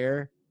you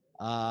there.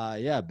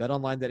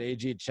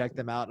 BetOnline.ag. Check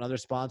them out. Another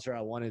sponsor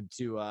I wanted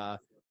to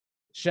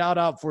shout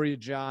out for you,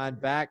 John.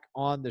 Back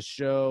on the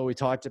show, we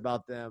talked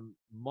about them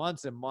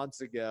months and months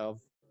ago.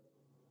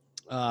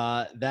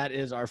 That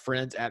is our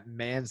friends at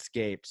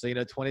Manscaped. So,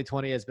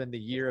 2020 has been the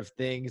year of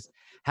things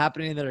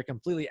happening that are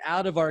completely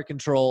out of our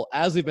control,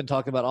 as we've been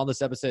talking about on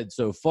this episode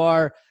so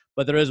far.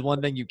 But there is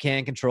one thing you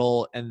can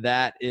control, and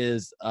that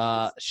is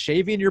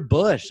shaving your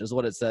bush, is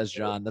what it says,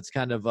 John. That's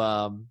kind of,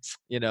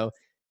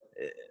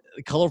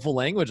 colorful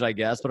language, I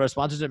guess. But our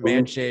sponsors at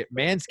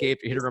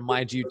Manscaped are here to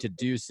remind you to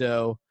do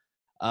so.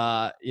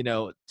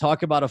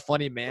 Talk about a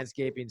funny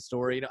manscaping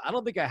story. I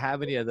don't think I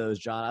have any of those,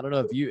 John. I don't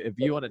know if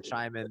you want to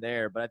chime in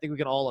there, but I think we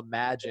can all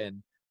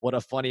imagine what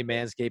a funny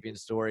manscaping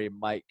story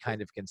might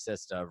kind of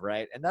consist of,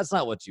 right? And that's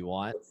not what you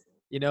want.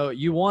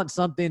 You want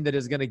something that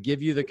is going to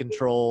give you the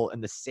control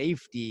and the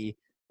safety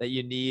that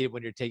you need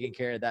when you're taking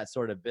care of that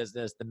sort of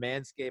business. The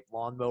Manscaped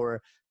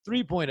Lawnmower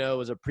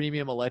 3.0 is a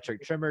premium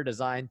electric trimmer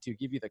designed to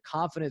give you the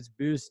confidence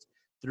boost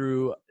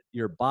through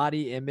your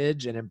body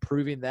image and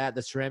improving that.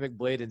 The ceramic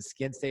blade and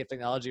skin safe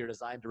technology are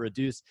designed to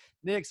reduce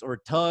nicks or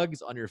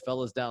tugs on your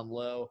fellas down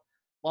low.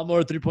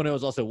 Lawnmower 3.0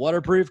 is also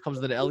waterproof, comes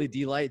with an LED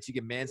light so you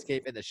can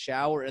manscape in the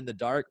shower in the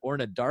dark or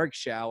in a dark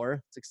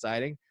shower. It's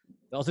exciting.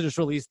 They also just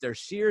released their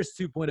Shears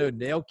 2.0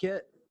 nail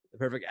kit, the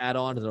perfect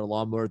add-on to their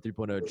Lawnmower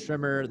 3.0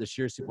 trimmer. The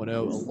Shears 2.0,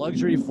 a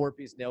luxury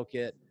 4-piece nail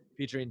kit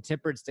featuring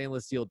tempered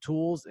stainless steel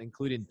tools,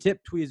 including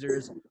tip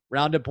tweezers,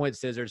 rounded point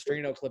scissors,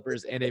 fingernail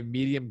clippers, and a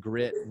medium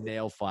grit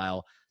nail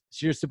file.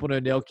 Shears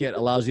 2.0 nail kit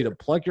allows you to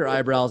pluck your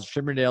eyebrows,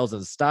 trim your nails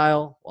in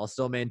style while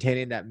still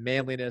maintaining that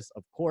manliness,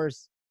 of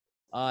course.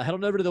 Head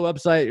on over to the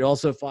website. You'll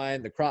also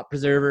find the crop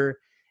preserver,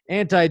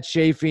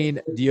 anti-chafing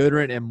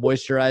deodorant, and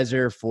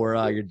moisturizer for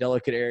your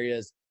delicate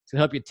areas. It's going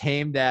to help you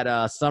tame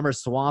that summer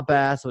swamp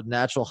ass with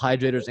natural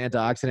hydrators,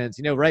 antioxidants.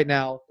 Right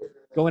now,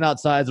 going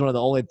outside is one of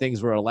the only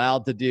things we're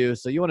allowed to do.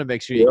 So you want to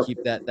make sure you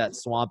keep that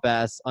swamp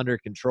ass under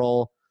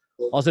control.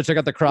 Also, check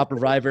out the Crop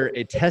Reviver,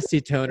 a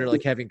testy toner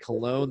like having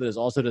cologne that is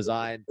also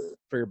designed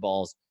for your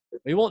balls.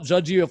 We won't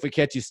judge you if we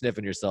catch you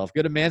sniffing yourself.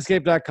 Go to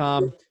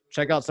manscaped.com.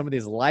 Check out some of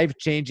these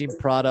life-changing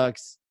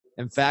products.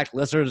 In fact,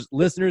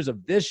 listeners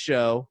of this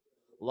show,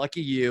 lucky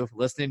you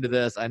listening to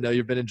this, I know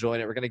you've been enjoying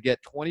it. We're going to get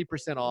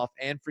 20% off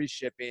and free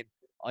shipping.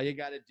 All you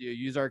got to do,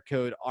 use our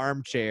code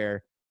ARMCHAIR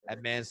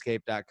at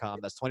manscaped.com.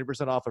 That's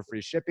 20% off of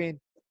free shipping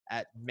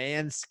at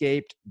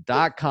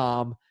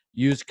manscaped.com.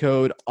 Use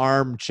code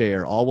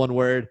ARMCHAIR, all one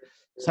word.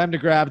 It's time to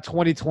grab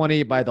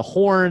 2020 by the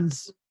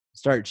horns.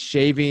 Start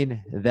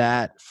shaving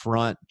that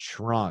front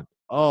trunk.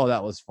 Oh,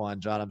 that was fun,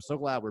 John. I'm so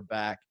glad we're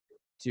back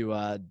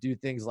to do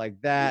things like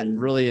that.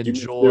 Really You've been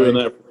enjoy doing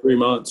that for 3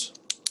 months.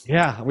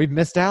 Yeah, we've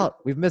missed out.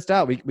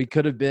 We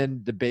could have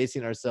been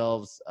debasing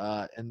ourselves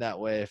in that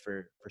way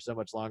for so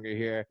much longer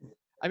here.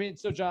 I mean,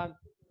 so John,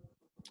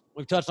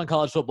 we've touched on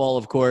college football,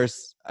 of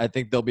course. I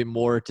think there'll be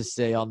more to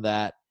say on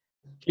that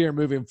here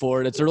moving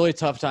forward. It's a really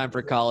tough time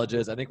for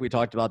colleges. I think we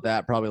talked about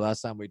that probably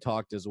last time we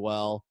talked as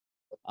well.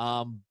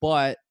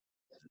 But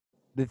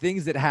the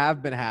things that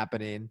have been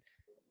happening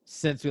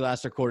since we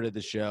last recorded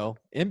the show,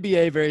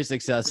 NBA very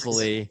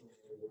successfully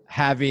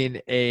having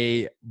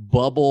a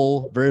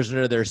bubble version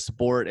of their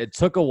sport. It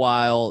took a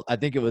while. I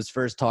think it was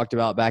first talked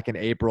about back in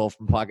April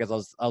from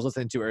podcasts I was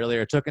listening to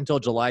earlier. It took until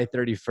July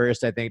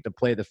 31st, I think, to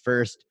play the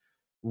first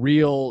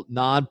real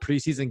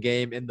non-preseason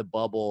game in the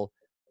bubble.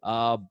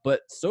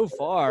 But so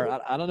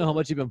far, I don't know how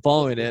much you've been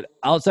following it.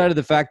 Outside of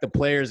the fact that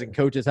players and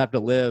coaches have to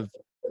live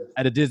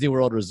at a Disney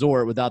World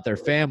resort without their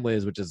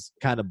families, which is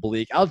kind of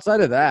bleak. Outside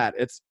of that,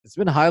 it's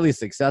been highly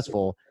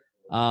successful.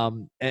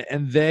 And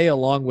they,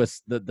 along with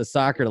the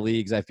soccer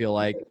leagues, I feel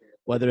like,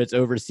 whether it's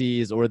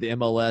overseas or the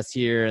MLS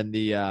here and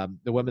the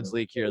women's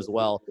league here as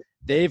well,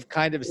 they've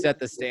kind of set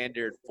the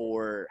standard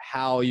for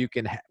how you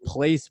can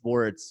play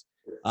sports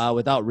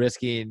without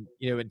risking,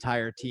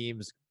 entire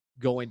teams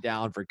going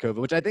down for COVID,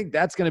 which I think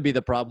that's going to be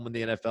the problem when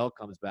the NFL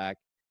comes back.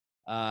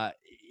 They're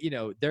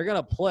going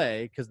to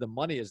play because the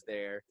money is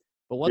there.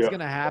 But what's going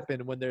to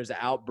happen when there's an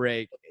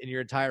outbreak and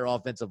your entire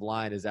offensive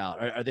line is out?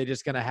 Are they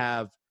just going to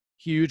have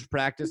huge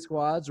practice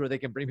squads where they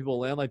can bring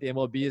people in like the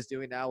MLB is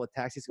doing now with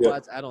taxi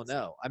squads? I don't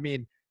know. I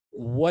mean,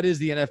 what is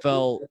the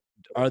NFL?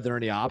 Are there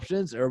any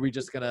options? Or are we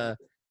just going to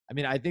 – I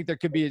mean, I think there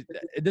could be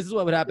 – this is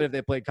what would happen if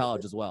they played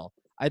college as well.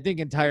 I think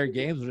entire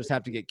games will just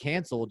have to get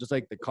canceled, just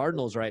like the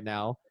Cardinals right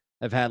now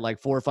have had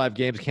like 4 or 5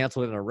 games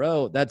canceled in a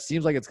row. That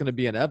seems like it's going to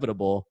be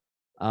inevitable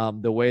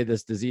the way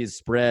this disease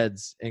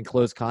spreads in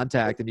close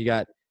contact. And you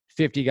got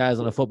 50 guys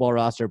on a football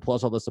roster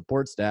plus all the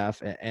support staff,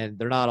 and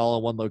they're not all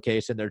in one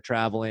location. They're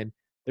traveling.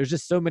 There's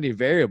just so many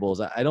variables.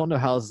 I don't know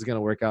how this is going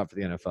to work out for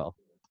the NFL.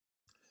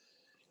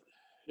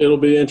 It'll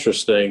be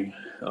interesting.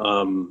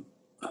 I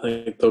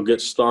think they'll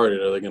get started.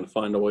 Are they going to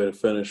find a way to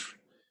finish?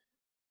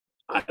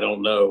 I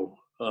don't know.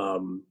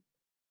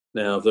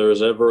 Now, if there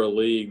was ever a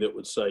league that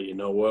would say, you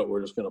know what,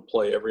 we're just going to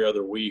play every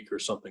other week or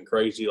something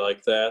crazy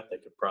like that, they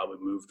could probably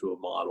move to a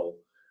model.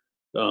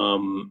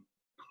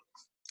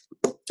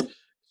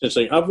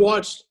 Interesting.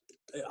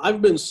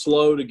 I've been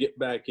slow to get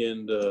back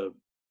into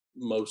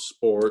most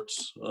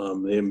sports,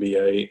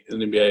 the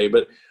NBA,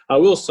 but I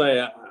will say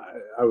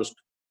I was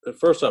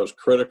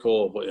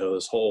critical of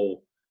this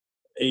whole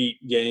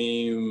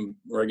 8-game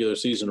regular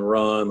season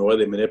run, the way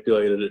they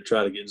manipulated it to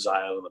try to get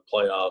Zion in the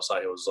playoffs.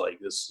 I was like,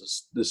 this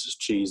is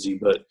cheesy,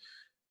 but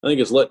I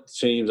think it's let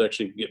teams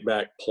actually get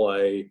back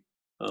play,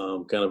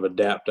 kind of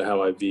adapt to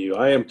how I view.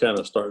 I am kind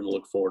of starting to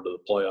look forward to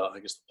the playoff. I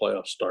guess the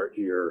playoffs start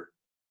here.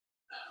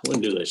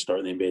 When do they start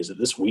in the NBA? Is it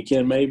this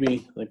weekend?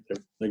 Maybe. I think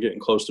they're getting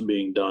close to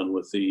being done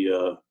with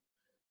the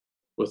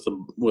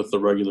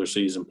regular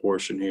season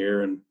portion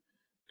here, and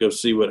go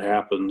see what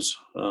happens.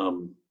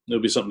 It'll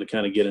be something to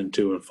kind of get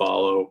into and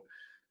follow.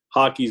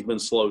 Hockey's been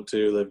slow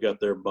too. They've got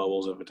their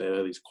bubbles. They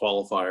have these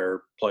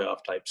qualifier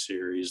playoff type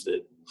series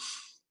that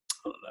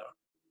I don't know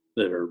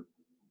that are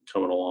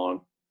coming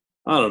along.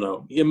 I don't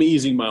know. I'm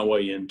easing my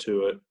way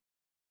into it.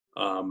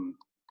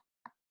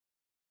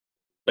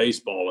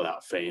 Baseball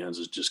without fans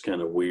is just kind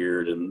of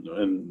weird, and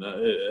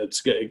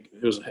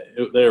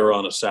they were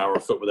on a sour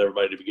foot with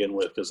everybody to begin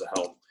with because of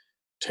how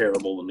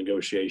terrible the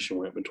negotiation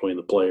went between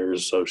the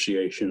Players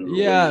Association. And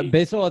the league.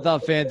 Baseball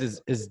without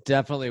fans is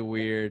definitely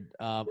weird.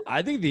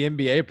 I think the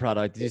NBA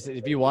product,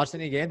 if you watch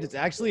any games, it's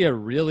actually a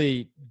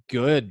really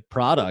good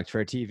product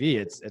for TV.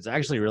 It's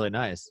actually really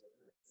nice.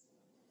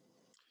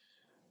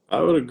 I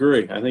would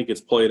agree. I think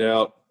it's played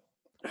out.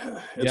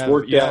 It's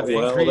worked out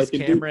well. They can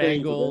do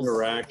things with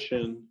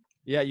interaction.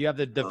 Yeah, you have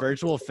the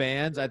virtual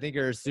fans. I think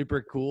are a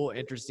super cool,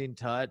 interesting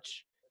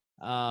touch.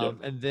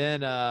 And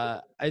then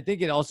I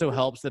think it also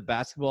helps that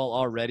basketball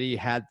already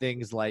had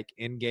things like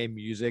in-game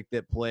music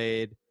that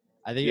played.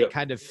 I think it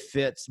kind of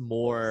fits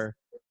more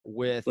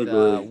with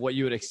what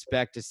you would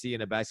expect to see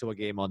in a basketball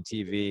game on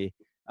TV.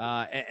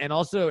 And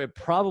also it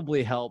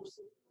probably helps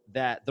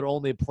that they're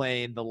only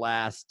playing the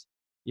last,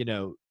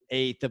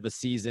 8th of a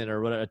season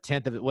or whatever,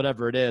 10th of it,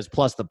 whatever it is,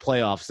 plus the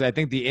playoffs. So I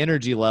think the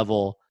energy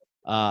level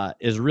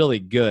is really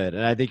good.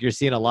 And I think you're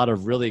seeing a lot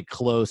of really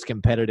close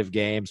competitive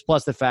games,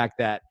 plus the fact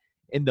that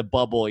in the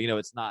bubble,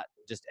 it's not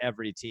just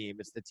every team.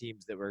 It's the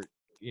teams that were,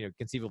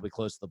 conceivably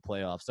close to the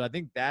playoffs. So I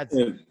think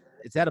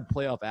it's at a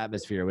playoff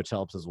atmosphere, which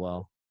helps as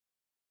well.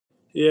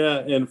 Yeah.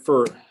 And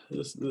for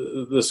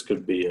this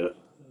could be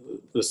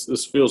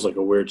this feels like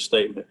a weird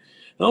statement.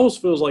 It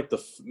almost feels like the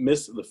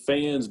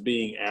fans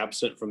being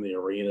absent from the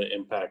arena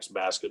impacts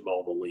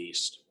basketball the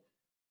least.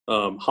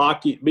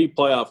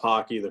 Playoff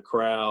hockey, the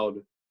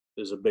crowd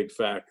is a big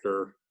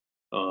factor.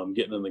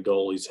 getting in the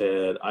goalie's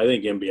head. I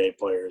think NBA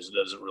players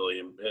doesn't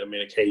really. I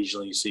mean,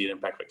 occasionally you see it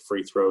impact like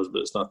free throws, but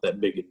it's not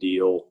that big a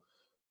deal.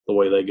 The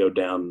way they go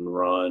down and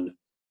run,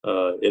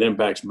 it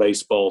impacts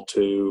baseball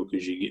too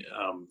because you get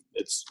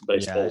it's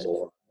baseball's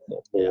more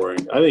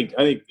boring. Yeah. I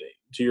think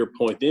to your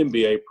point, the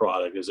NBA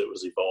product as it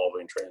was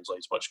evolving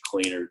translates much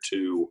cleaner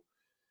to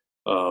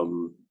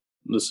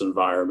this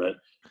environment.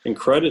 And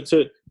credit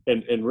to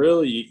and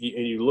really,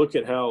 you look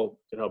at how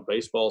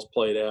baseball's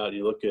played out.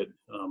 You look at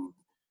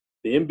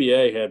the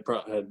NBA had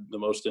the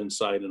most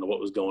insight into what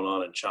was going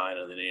on in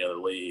China than any other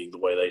league. The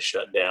way they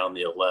shut down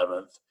the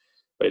 11th,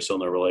 based on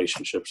their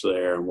relationships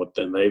there, and what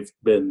then they've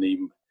been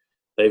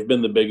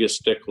the biggest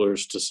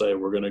sticklers to say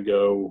we're going to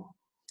go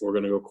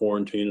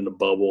quarantine in a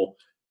bubble.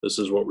 This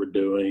is what we're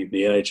doing.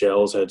 The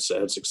NHL has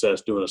had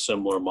success doing a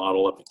similar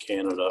model up in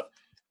Canada.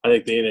 I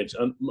think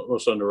the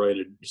most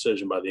underrated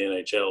decision by the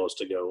NHL is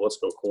to go, let's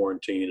go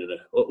quarantine and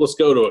let's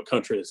go to a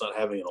country that's not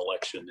having an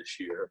election this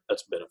year.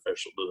 That's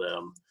beneficial to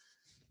them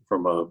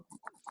from a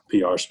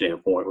PR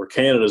standpoint, where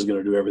Canada is going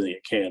to do everything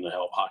it can to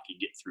help hockey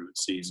get through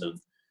its season.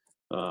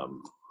 Well,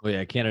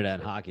 yeah, Canada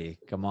and hockey.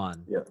 Come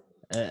on. Yeah.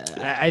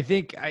 I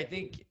think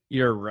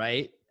you're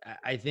right.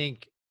 I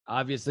think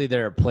obviously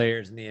there are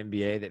players in the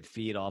NBA that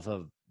feed off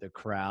of the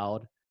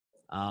crowd.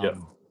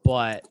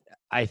 But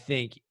I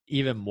think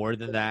even more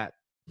than that,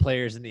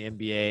 players in the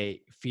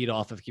NBA feed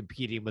off of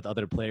competing with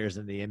other players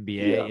in the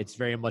NBA. Yeah. It's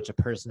very much a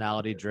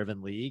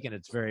personality-driven league, and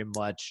it's very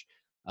much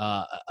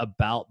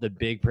about the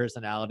big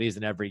personalities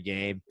in every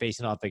game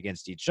facing off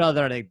against each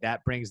other. I think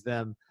that brings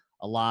them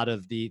a lot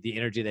of the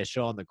energy they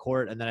show on the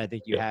court. And then I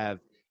think you have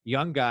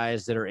young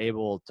guys that are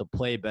able to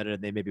play better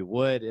than they maybe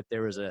would if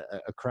there was a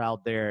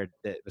crowd there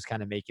that was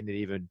kind of making it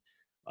even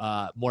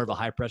more of a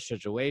high-pressure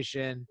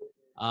situation.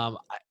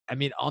 I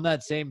mean, on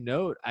that same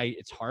note,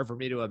 it's hard for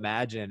me to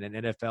imagine an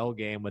NFL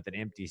game with an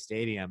empty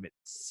stadium. It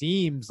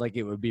seems like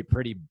it would be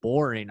pretty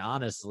boring,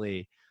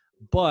 honestly.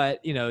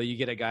 But, you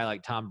get a guy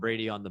like Tom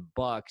Brady on the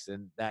Bucs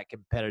and that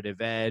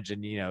competitive edge.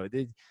 And,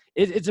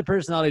 it's a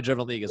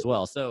personality-driven league as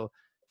well. So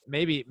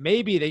maybe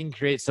they can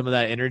create some of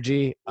that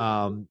energy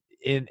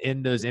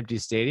in those empty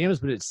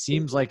stadiums. But it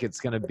seems like it's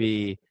going to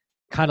be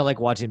kind of like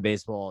watching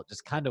baseball,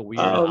 just kind of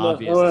weird and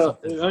obvious. Well,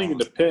 I think it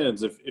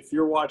depends. If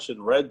you're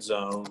watching Red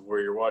Zone,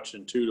 where you're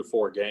watching 2 to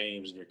 4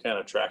 games and you're kind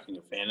of tracking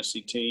a fantasy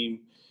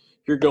team,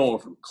 you're going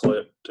from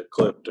clip to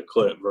clip to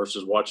clip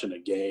versus watching a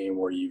game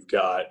where you've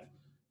got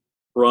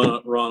run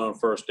on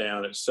first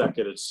down, it's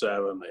second at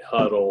 7, they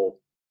huddle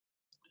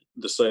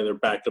to say they're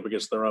backed up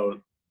against their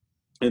own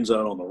end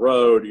zone on the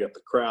road. You got the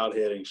crowd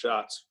hitting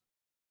shots.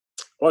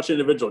 Watching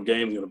individual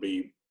games is going to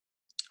be,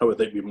 I would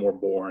think, be more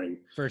boring.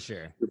 For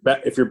sure.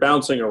 If you're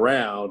bouncing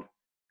around,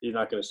 you're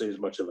not going to see as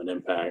much of an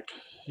impact.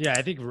 Yeah,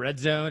 I think Red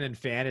Zone and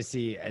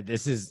fantasy,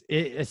 this is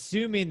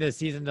assuming the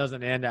season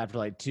doesn't end after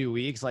like 2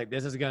 weeks. Like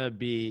there's going to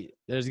be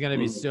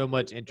so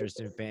much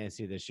interest in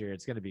fantasy this year.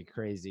 It's going to be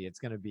crazy. It's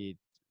going to be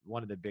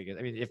one of the biggest,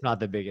 I mean, if not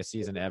the biggest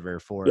season ever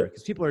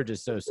because people are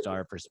just so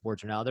starved for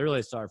sports right now. They're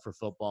really starved for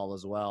football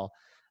as well.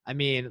 I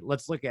mean,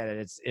 let's look at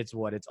it. It's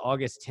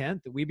August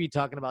 10th. We'd be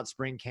talking about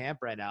spring camp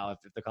right now if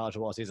the college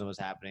football season was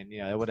happening.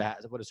 It would have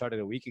started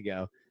a week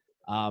ago.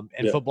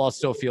 Football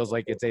still feels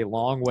like it's a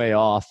long way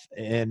off.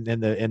 And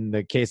in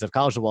the case of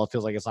college football, it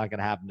feels like it's not going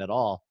to happen at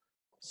all.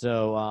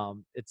 So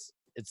it's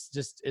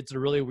a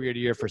really weird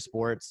year for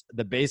sports.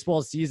 The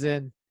baseball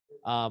season,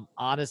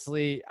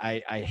 honestly,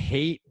 I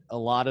hate a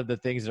lot of the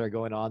things that are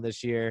going on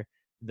this year.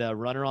 The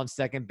runner on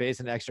second base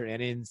in extra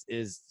innings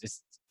is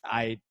just,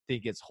 I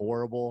think it's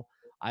horrible.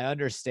 I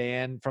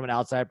understand from an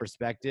outside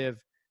perspective,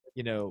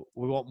 we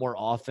want more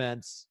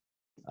offense.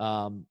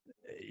 Extra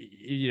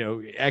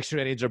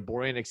innings are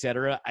boring, et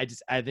cetera. I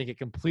think it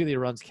completely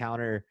runs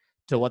counter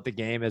to what the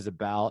game is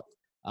about.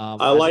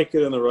 I like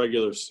it in the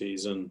regular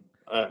season.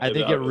 I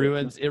think it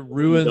ruins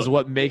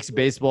what makes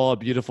baseball a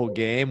beautiful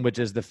game, which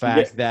is the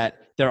fact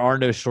that there are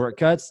no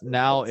shortcuts.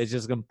 Now it's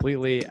just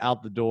completely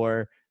out the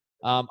door.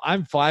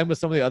 I'm fine with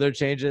some of the other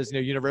changes.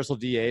 Universal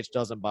DH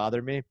doesn't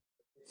bother me.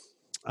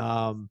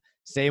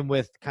 Same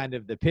with kind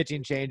of the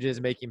pitching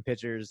changes, making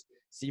pitchers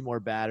see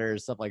more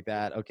batters, stuff like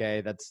that.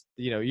 Okay, that's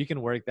you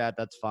can work that.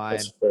 That's fine.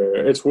 That's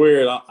fair. It's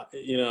weird.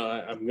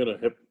 I'm gonna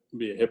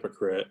be a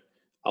hypocrite.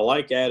 I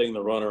like adding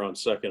the runner on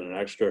second and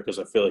extra because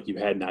I feel like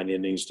you've had 9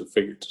 innings to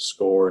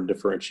score and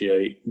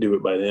differentiate. Do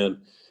it by then.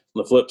 On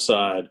the flip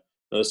side,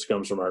 this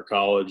comes from our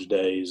college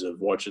days of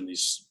watching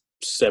these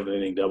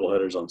 7-inning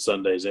doubleheaders on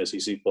Sundays.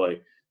 SEC play.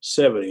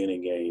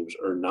 7-inning games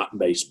are not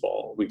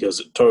baseball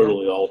because it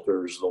totally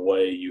alters the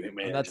way you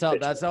manage.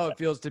 That's how it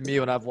feels to me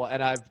when I've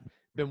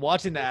been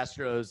watching the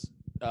Astros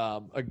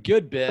a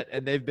good bit,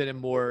 and they've been in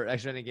more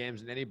extra inning games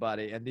than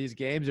anybody. And these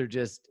games are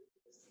just,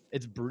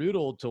 it's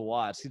brutal to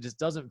watch. It just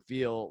doesn't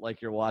feel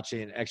like you're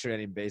watching extra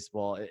inning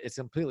baseball. It's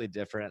completely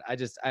different.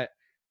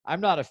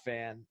 I'm not a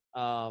fan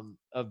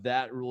of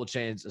that rule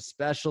change,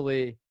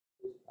 especially.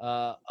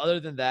 Other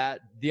than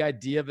that, the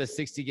idea of a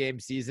 60-game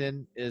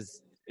season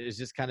is is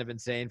just kind of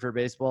insane for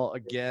baseball.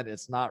 Again,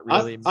 it's not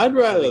really. I'd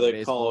rather they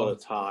baseball. call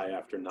it a tie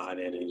after 9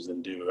 innings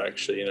than do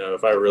actually.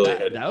 If I really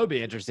had, that would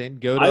be interesting.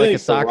 Go to like a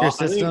soccer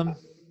system.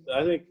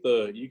 I think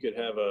you could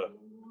have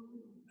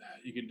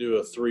you could do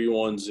a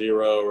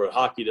 3-1-0, or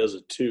hockey does a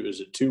 2.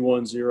 Is it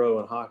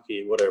 2-1-0 in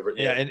hockey? Whatever.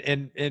 Yeah,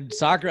 and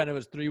soccer, I know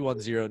it's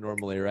 3-1-0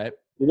 normally, right?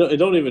 It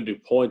don't even do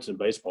points in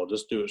baseball.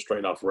 Just do it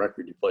straight off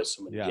record. You play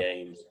so many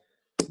games.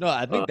 No,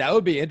 I think that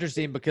would be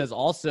interesting because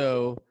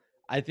also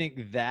I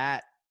think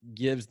that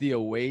gives the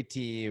away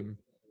team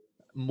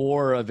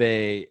more of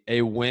a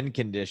win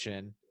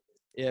condition.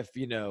 If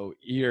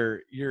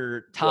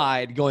you're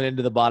tied going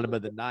into the bottom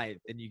of the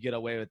ninth and you get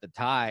away with the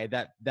tie,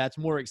 that's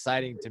more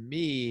exciting to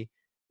me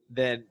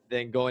than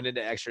going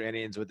into extra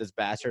innings with this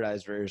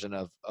bastardized version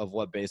of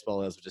what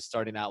baseball is, which is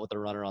starting out with a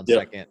runner on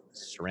second,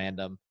 just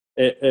random.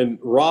 And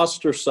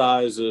roster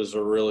sizes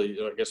are really,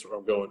 I guess where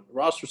I'm going,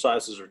 roster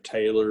sizes are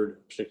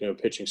tailored, particularly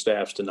pitching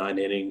staffs, to 9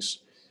 innings.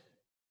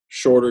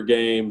 Shorter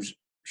games,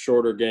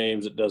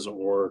 it doesn't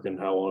work, and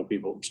how long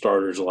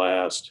starters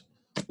last.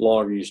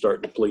 Longer you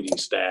start depleting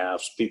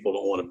staffs. People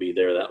don't want to be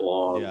there that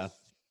long. Yeah.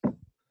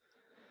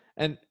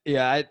 And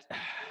I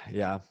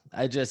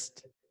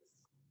just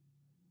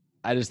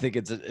think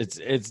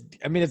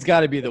it's got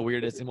to be the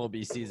weirdest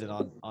MLB season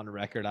on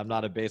record. I'm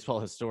not a baseball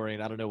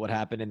historian. I don't know what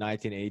happened in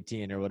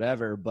 1918 or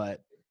whatever,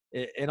 but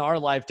in our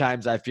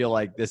lifetimes, I feel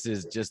like this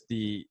is just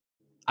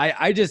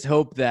I just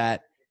hope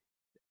that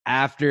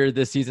after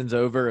the season's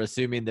over,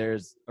 assuming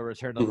there's a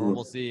return to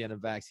normalcy and a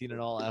vaccine and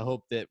all, I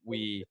hope that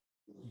we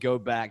go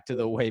back to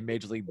the way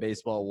Major League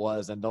Baseball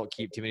was and don't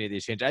keep too many of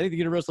these changes. I think the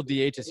universal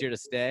DH is here to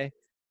stay.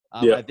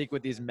 I think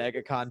with these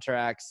mega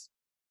contracts,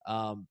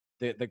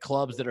 the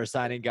clubs that are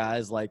signing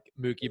guys like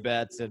Mookie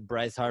Betts and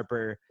Bryce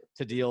Harper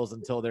to deals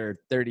until they're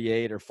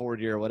 38 or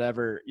 40 or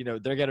whatever,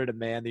 they're going to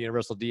demand the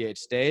universal DH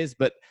stays.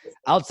 But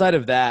outside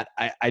of that,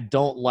 I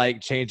don't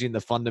like changing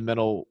the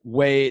fundamental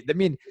way. I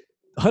mean,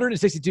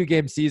 162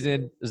 game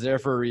season is there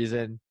for a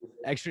reason.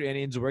 Extra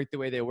innings work the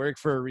way they work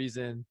for a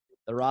reason.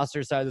 The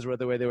roster sizes were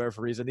the way they were for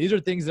a reason. These are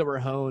things that were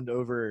honed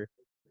over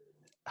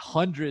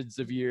hundreds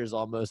of years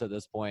almost at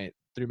this point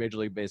through Major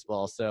League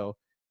Baseball. So,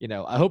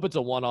 I hope it's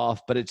a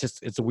one-off, but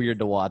it's weird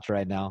to watch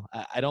right now.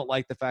 I don't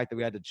like the fact that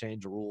we had to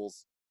change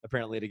rules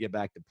apparently to get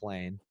back to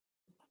playing.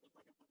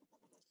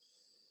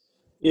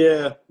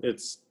 Yeah,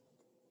 it's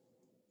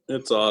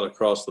odd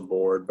across the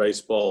board.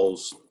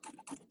 Baseball's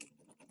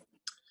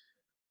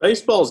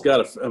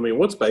got to. I mean,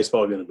 what's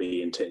baseball going to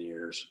be in 10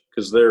 years?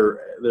 Because their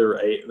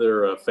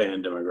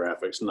fan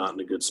demographics not in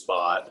a good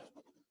spot.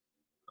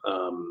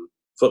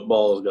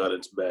 Football has got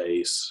its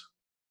base.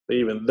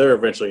 They're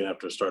eventually going to have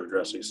to start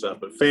addressing stuff,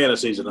 but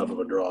fantasy's enough of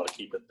a draw to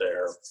keep it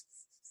there.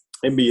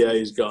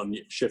 NBA's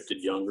shifted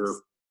younger,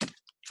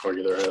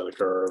 argue they're ahead of the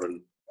curve,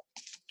 and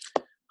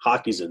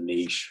hockey's a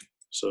niche,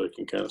 so it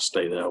can kind of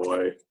stay that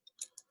way.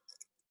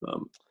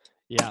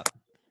 Yeah,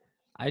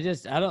 I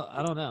don't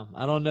know.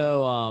 I don't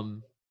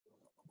know.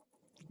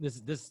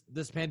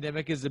 This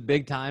pandemic is a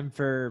big time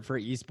for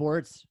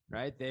esports,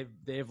 right?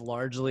 They've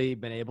largely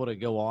been able to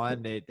go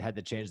on. They had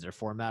to change their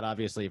format,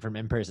 obviously, from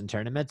in-person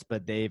tournaments,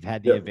 but they've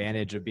had the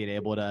advantage of being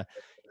able to,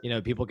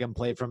 people can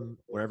play from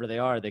wherever they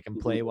are. They can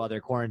play while they're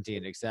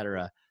quarantined, et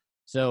cetera.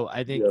 So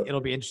I think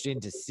it'll be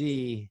interesting to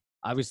see.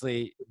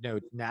 Obviously,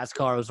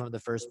 NASCAR was one of the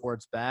first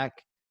sports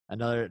back.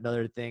 Another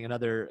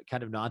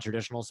kind of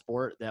non-traditional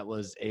sport that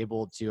was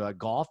able to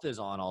golf is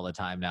on all the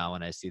time now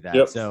when I see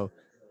that. So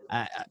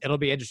it'll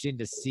be interesting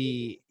to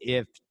see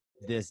if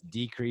this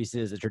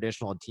decreases the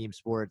traditional team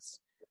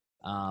sports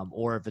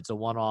or if it's a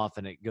one-off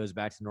and it goes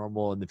back to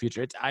normal in the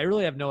future. I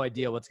really have no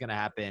idea what's going to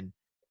happen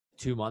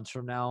 2 months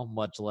from now,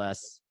 much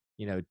less,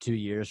 2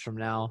 years from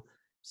now.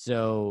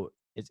 So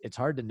it's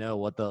hard to know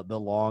what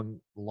the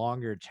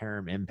longer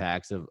term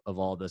impacts of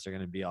all this are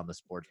going to be on the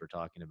sports we're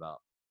talking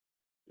about.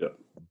 Yeah.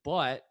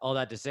 But all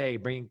that to say,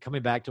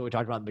 coming back to what we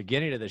talked about at the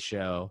beginning of the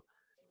show,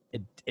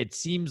 it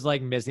seems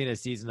like missing a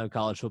season of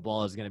college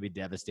football is going to be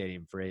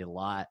devastating for a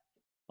lot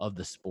of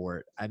the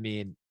sport. I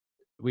mean,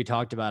 we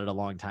talked about it a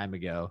long time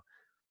ago,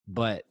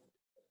 but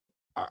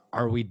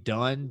are we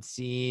done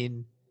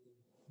seeing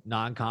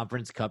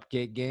non-conference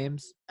cupcake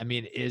games? I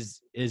mean,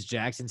 is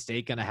Jackson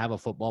State going to have a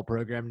football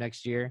program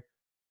next year?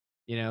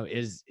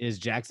 Is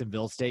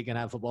Jacksonville State going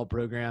to have a football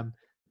program?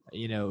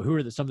 Who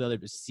are some of the other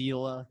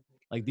Sela?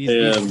 Like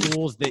these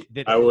schools that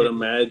I would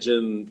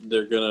imagine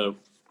they're going to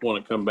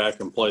want to come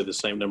back and play the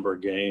same number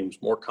of games.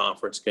 More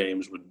conference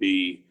games would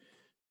be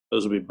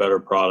better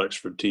products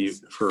for TV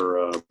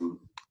for.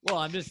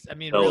 Well,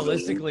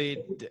 realistically,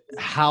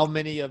 how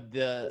many of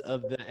the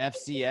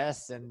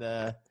FCS and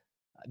the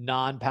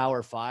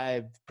non-Power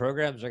 5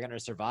 programs are going to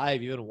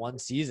survive even one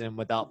season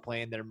without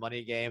playing their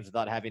money games,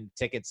 without having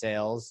ticket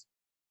sales?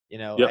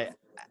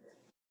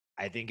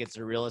 I think it's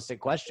a realistic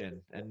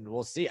question, and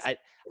we'll see.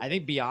 I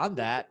think beyond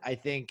that, I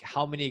think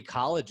how many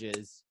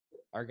colleges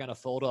are going to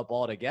fold up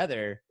all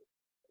together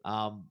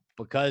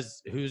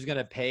because who's going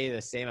to pay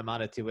the same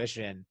amount of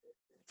tuition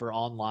for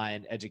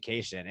online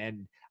education?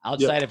 And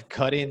outside of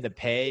cutting the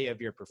pay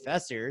of your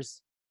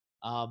professors,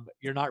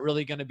 you're not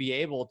really going to be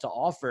able to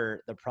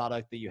offer the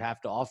product that you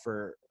have to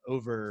offer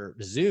over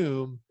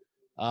Zoom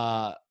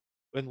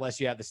unless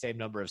you have the same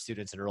number of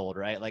students enrolled,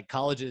 right? Like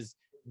colleges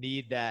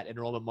need that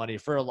enrollment money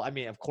I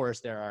mean, of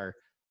course, there are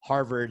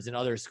Harvards and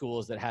other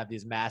schools that have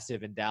these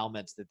massive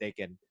endowments that they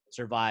can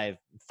survive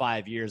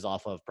 5 years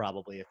off of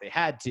probably if they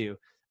had to.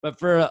 But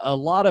for a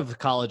lot of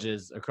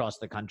colleges across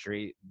the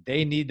country,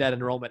 they need that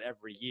enrollment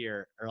every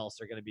year or else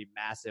they're going to be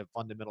massive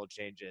fundamental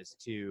changes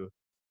to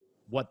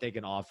what they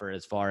can offer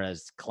as far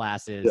as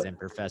classes and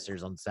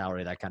professors on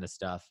salary, that kind of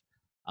stuff.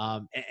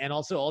 And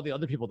also all the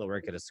other people that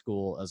work at a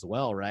school as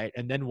well, right?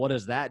 And then what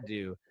does that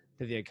do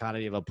to the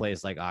economy of a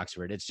place like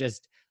Oxford? It's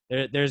just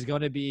there's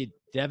going to be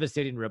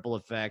devastating ripple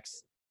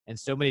effects in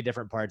so many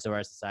different parts of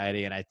our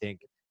society. And I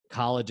think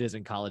colleges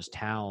and college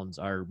towns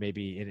are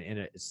maybe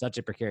in such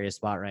a precarious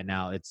spot right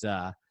now. It's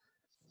a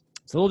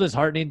little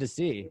disheartening to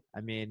see.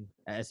 I mean,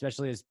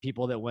 especially as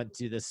people that went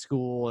to this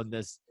school and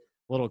this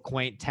little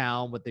quaint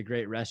town with the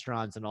great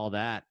restaurants and all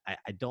that.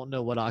 I don't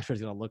know what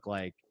Oxford's going to look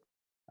like,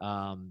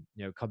 come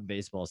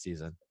baseball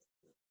season.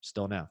 Just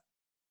don't know.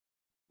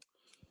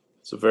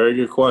 It's a very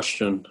good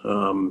question.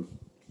 Who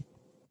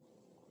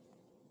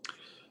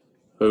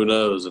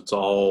knows? It's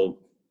all.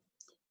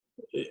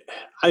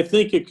 I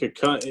think it could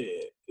come.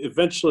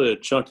 Eventually, a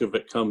chunk of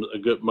it comes.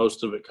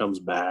 Most of it comes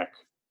back.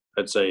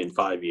 I'd say in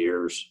 5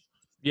 years.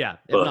 Yeah,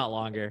 if not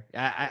longer.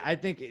 I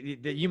think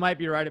that you might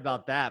be right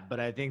about that, but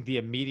I think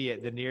the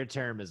near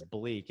term is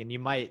bleak, and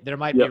there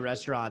might be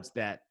restaurants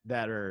that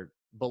are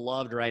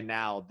beloved right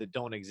now that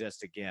don't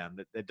exist again,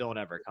 that don't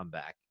ever come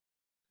back.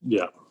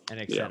 Yeah, and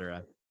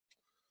etc.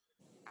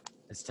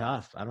 It's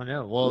tough. I don't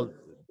know. Well,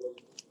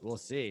 we'll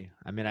see.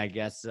 I mean, I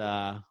guess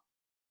this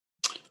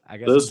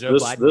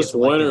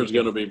winter is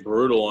going to be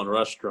brutal on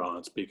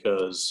restaurants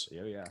because,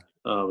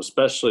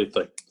 especially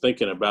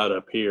thinking about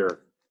up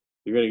here.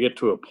 You're going to get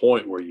to a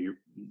point where you're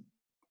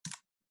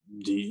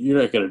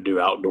not going to do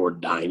outdoor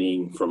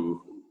dining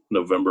from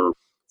November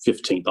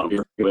 15th on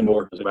your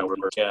indoor because about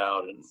work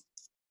out, and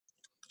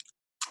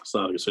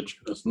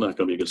it's not going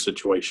to be a good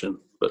situation.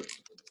 But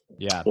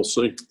we'll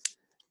see.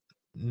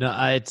 No,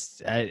 I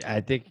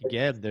think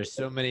again, there's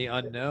so many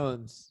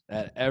unknowns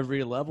at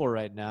every level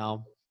right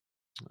now.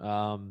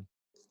 I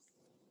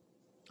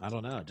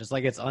don't know. Just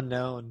like it's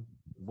unknown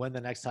when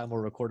the next time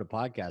we'll record a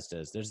podcast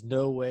is. There's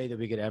no way that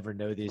we could ever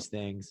know these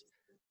things.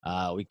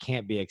 We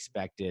can't be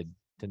expected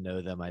to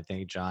know them, I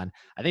think, John.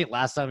 I think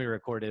last time we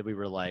recorded, we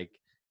were like,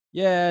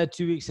 2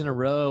 weeks in a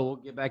row, we'll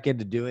get back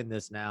into doing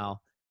this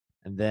now.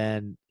 And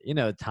then,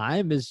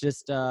 time is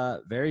just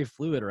very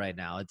fluid right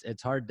now.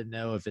 It's hard to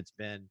know if it's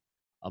been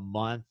a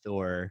month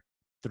or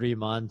 3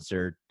 months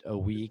or a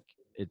week.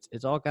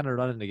 It's all kind of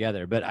running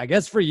together. But I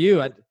guess for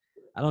you, I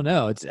don't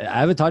know. I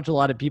haven't talked to a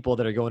lot of people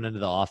that are going into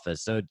the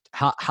office. So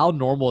how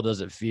normal does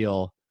it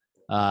feel,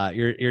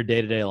 your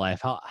day-to-day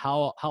life?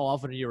 How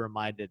often are you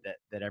reminded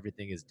that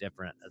everything is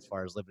different as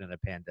far as living in a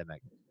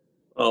pandemic?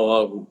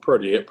 Oh,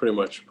 pretty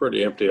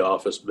empty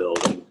office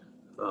building.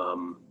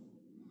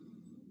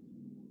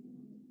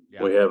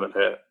 We haven't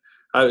had.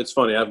 It's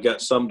funny. I've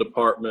got some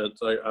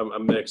departments. I'm a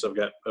mix. I've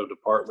got a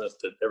department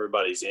that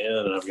everybody's in,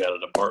 and I've got a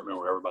department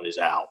where everybody's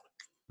out.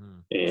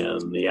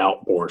 And the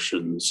out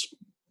portions,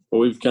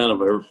 we've kind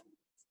of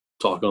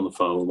talk on the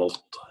phone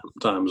multiple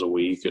times a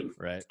week and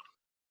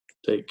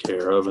take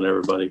care of, and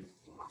everybody.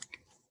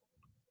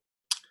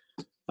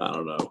 I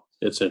don't know.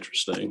 It's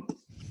interesting.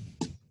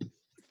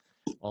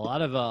 A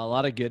lot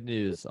of good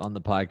news on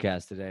the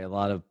podcast today. A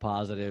lot of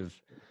positive,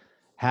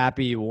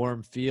 happy,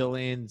 warm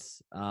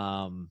feelings.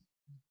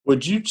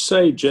 Would you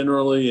say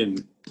generally,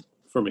 and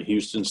from a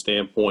Houston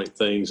standpoint,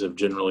 things have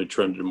generally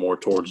trended more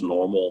towards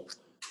normal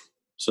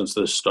since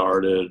this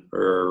started,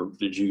 or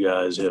did you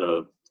guys hit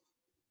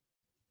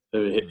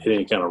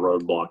any kind of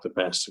roadblock the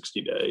past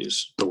 60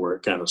 days to where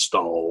it kind of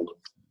stalled?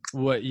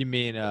 What you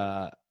mean?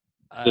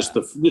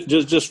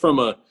 Just from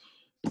a,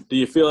 do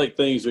you feel like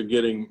things are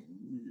getting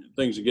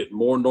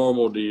more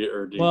normal? Do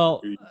you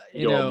go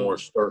more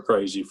stir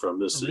crazy from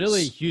this?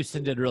 Really,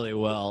 Houston did really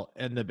well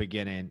in the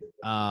beginning.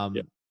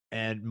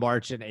 And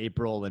March and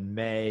April and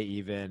May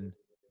even,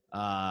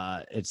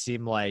 it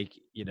seemed like,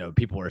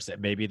 people were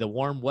saying maybe the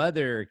warm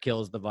weather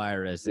kills the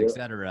virus, et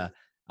cetera.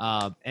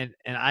 And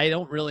I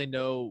don't really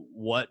know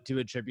what to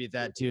attribute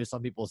that to.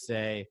 Some people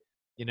say,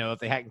 if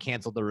they hadn't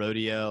canceled the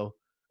rodeo,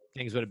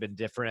 things would have been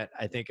different.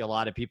 I think a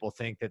lot of people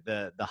think that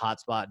the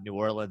hotspot in New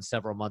Orleans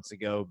several months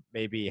ago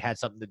maybe had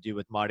something to do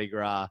with Mardi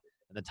Gras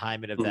and the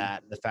timing of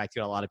that, and the fact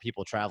you got a lot of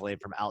people traveling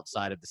from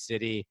outside of the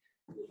city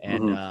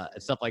and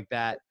stuff like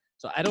that.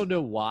 So I don't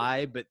know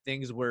why, but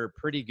things were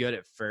pretty good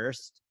at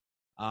first.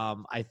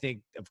 I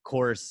think, of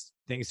course,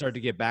 things started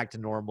to get back to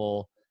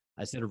normal.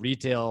 I said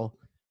retail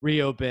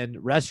reopened,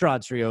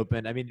 restaurants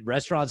reopened. I mean,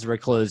 restaurants were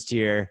closed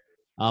here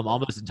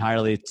almost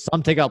entirely.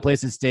 Some takeout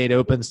places stayed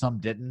open, some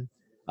didn't.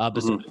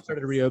 But some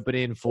started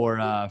reopening for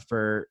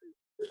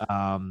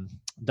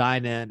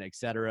dine-in, et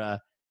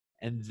cetera.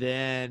 And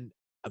then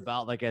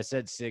about, like I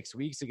said, 6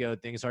 weeks ago,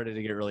 things started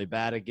to get really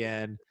bad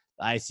again.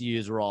 The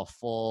ICUs were all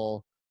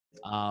full.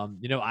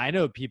 I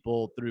know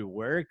people through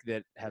work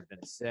that have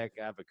been sick.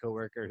 I have a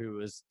coworker who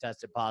was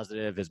tested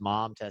positive. His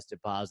mom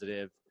tested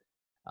positive.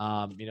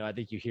 I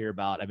think you hear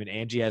about,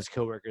 Angie has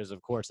coworkers,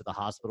 of course, at the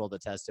hospital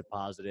that tested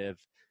positive.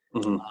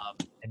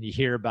 Mm-hmm. And you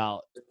hear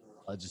about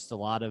just a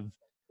lot of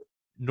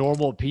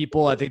normal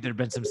people. I think there've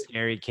been some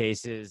scary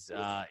cases,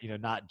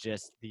 not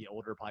just the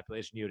older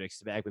population you would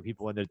expect, but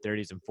people in their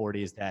 30s and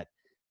 40s that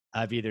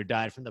have either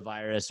died from the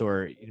virus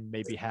or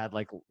maybe had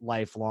like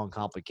lifelong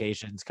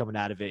complications coming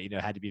out of it,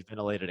 had to be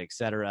ventilated, et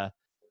cetera.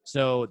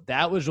 So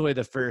that was really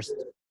the first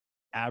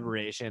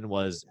aberration,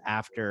 was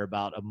after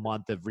about a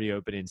month of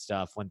reopening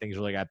stuff when things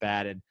really got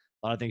bad and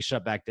a lot of things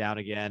shut back down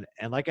again.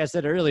 And like I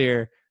said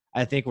earlier,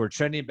 I think we're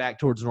trending back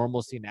towards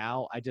normalcy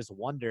now. I just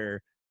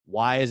wonder,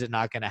 why is it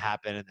not going to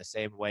happen in the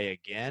same way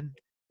again?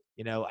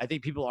 I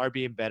think people are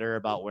being better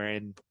about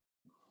wearing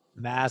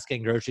masks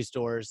in grocery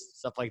stores,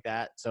 stuff like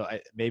that. So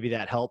maybe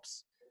that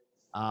helps.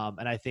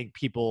 And I think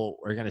people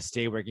are going to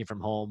stay working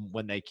from home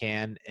when they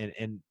can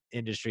in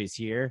industries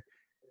here.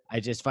 I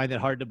just find it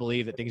hard to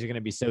believe that things are going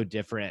to be so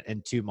different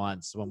in 2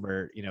 months when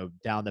we're,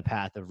 down the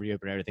path of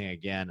reopening everything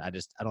again. I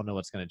don't know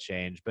what's going to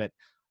change. But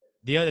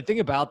the other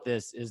thing about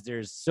this is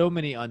there's so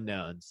many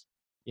unknowns.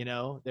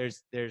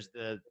 There's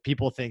the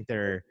people think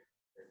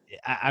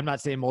I'm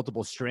not saying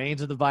multiple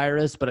strains of the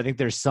virus, but I think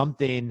there's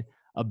something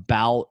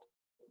about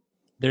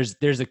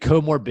there's a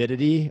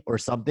comorbidity or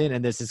something.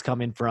 And this is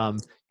coming from,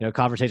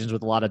 conversations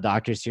with a lot of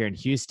doctors here in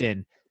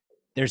Houston.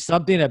 There's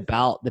something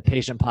about the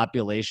patient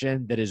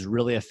population that is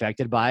really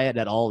affected by it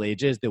at all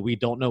ages that we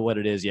don't know what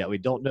it is yet. We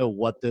don't know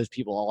what those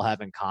people all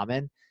have in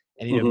common.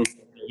 And, a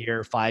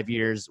year, 5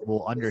 years,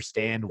 we'll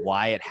understand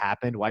why it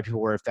happened, why people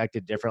were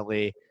affected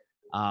differently.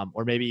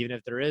 Or maybe even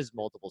if there is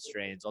multiple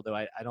strains, although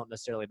I don't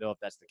necessarily know if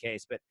that's the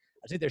case. But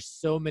I think there's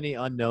so many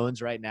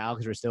unknowns right now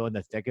because we're still in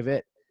the thick of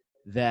it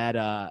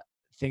that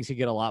things could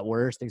get a lot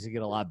worse, things could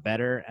get a lot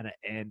better.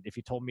 And if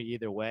you told me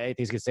either way,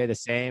 things could stay the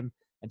same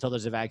until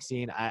there's a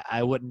vaccine,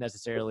 I wouldn't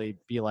necessarily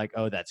be like,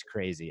 oh, that's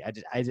crazy.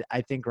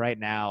 I think right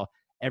now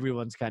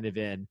everyone's kind of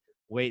in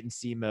wait and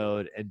see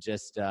mode and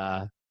just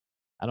I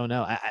don't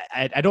know.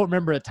 I don't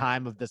remember a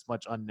time of this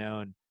much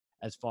unknown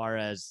as far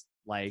as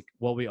like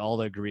what we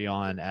all agree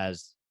on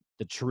as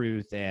the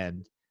truth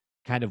and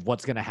kind of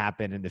what's going to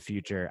happen in the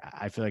future.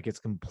 I feel like it's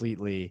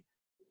completely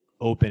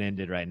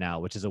open-ended right now,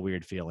 which is a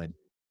weird feeling.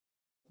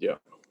 Yeah.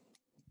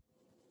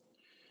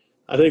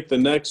 I think the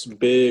next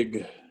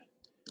big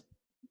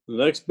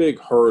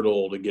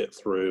hurdle to get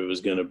through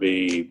is going to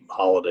be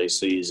holiday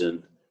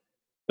season,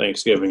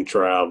 Thanksgiving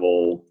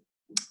travel,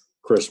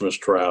 Christmas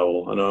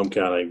travel. I know I'm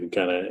kind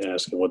of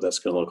asking what that's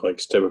going to look like.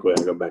 'Cause typically,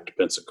 I go back to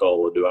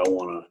Pensacola. Do I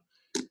want to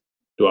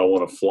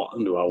fly?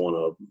 Do I want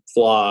to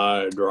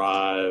fly,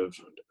 drive?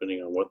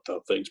 Depending on how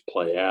things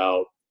play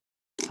out.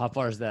 How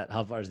far is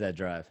that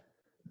drive?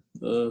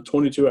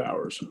 22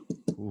 hours.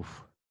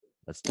 Oof,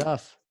 that's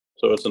tough.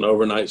 So it's an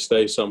overnight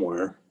stay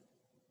somewhere.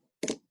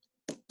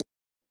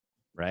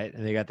 Right,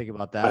 and you got to think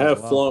about that. I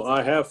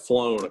have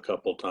flown a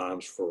couple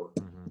times for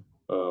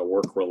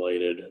work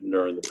related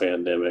during the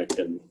pandemic,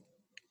 and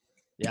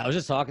yeah, I was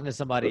just talking to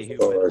somebody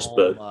who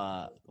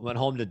went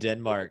home to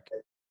Denmark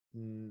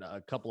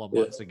a couple of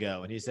months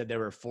ago, and he said there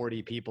were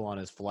 40 people on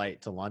his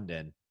flight to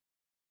London,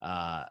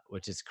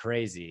 which is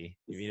crazy.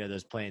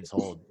 Those planes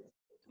hold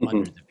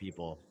hundreds of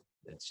people.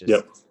 It's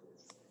just,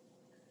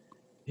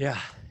 yeah,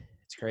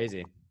 it's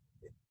crazy.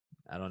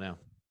 I don't know.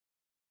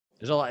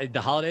 There's a lot.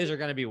 The holidays are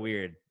going to be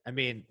weird. I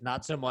mean,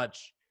 not so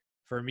much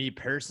for me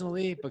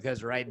personally,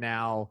 because right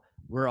now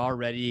we're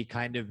already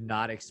kind of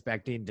not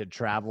expecting to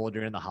travel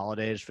during the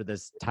holidays for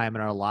this time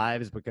in our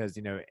lives because,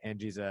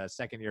 Angie's a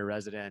second-year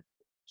resident.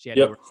 She had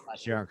to work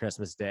last year on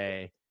Christmas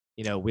Day.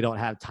 We don't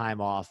have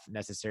time off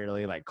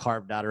necessarily like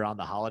carved out around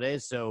the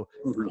holidays. So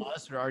for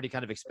us, we're already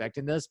kind of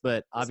expecting this,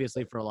 but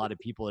obviously for a lot of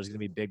people, there's going to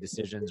be big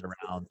decisions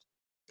around,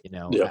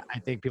 I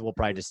think people will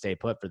probably just stay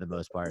put for the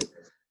most part.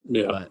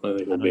 Yeah, but I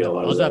think it'll be a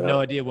lot. I also have no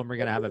idea when we're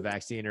going to have a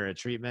vaccine or a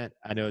treatment.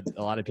 I know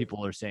a lot of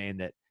people are saying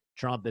that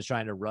Trump is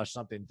trying to rush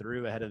something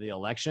through ahead of the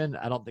election.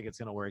 I don't think it's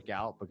going to work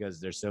out because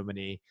there's so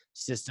many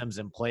systems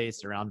in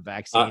place around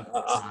vaccine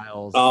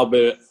trials.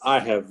 I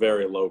have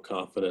very low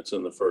confidence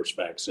in the first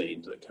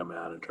vaccines that come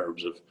out in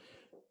terms of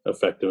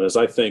effectiveness.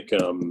 I think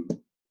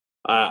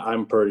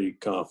I'm pretty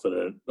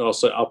confident.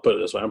 I'll put it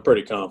this way: I'm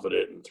pretty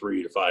confident in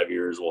 3 to 5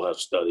 years we'll have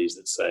studies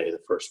that say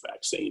the first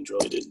vaccines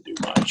really didn't do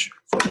much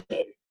from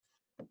a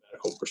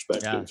medical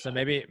perspective. Yeah, so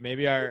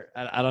maybe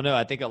I don't know.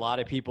 I think a lot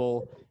of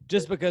people,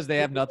 just because they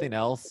have nothing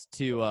else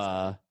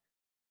to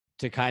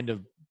kind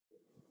of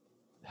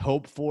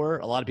hope for,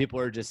 a lot of people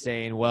are just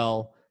saying,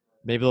 well,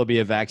 maybe there'll be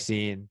a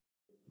vaccine,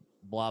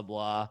 blah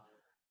blah.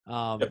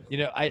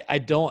 I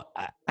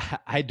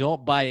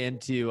don't buy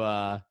into.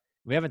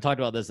 We haven't talked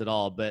about this at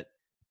all, but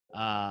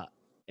a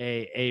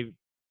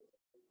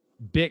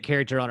bit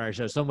character on our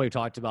show, someone we've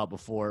talked about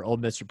before, Ole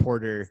Miss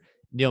reporter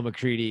Neil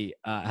McCready,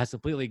 has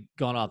completely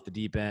gone off the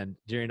deep end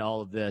during all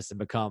of this and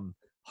become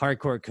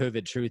hardcore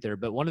COVID truther.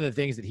 But one of the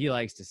things that he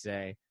likes to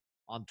say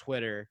on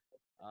Twitter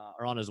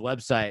or on his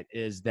website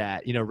is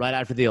that, right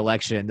after the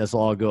election, this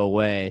will all go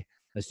away,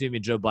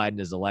 assuming Joe Biden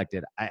is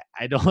elected.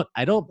 I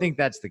don't think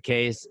that's the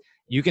case.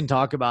 You can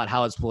talk about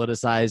how it's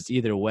politicized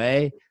either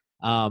way.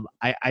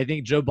 I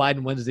think Joe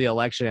Biden wins the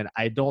election.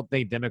 I don't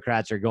think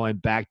Democrats are going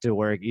back to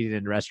work, eating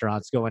in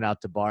restaurants, going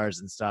out to bars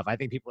and stuff. I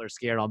think people are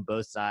scared on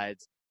both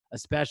sides,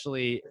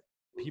 especially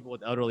people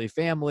with elderly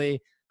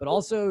family. But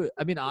also,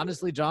 I mean,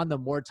 honestly, John, the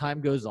more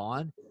time goes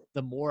on,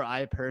 the more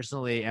I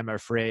personally am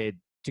afraid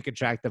to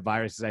contract the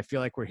virus, because I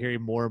feel like we're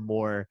hearing more and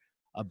more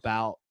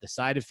about the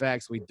side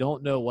effects. We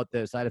don't know what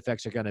the side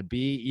effects are going to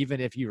be. Even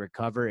if you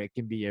recover, it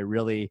can be a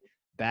really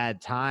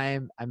bad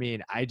time. I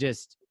mean,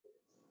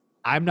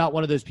 I'm not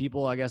one of those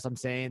people, I guess I'm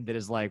saying, that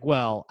is like,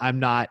 well, I'm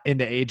not in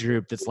the age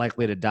group that's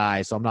likely to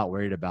die, so I'm not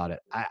worried about it.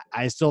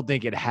 I still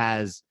think it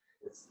has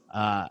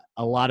a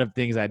lot of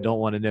things I don't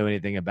want to know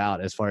anything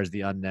about as far as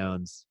the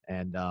unknowns.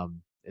 And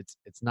it's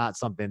not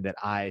something that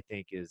I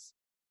think is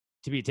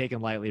to be taken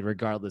lightly,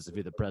 regardless of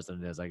who the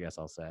president is, I guess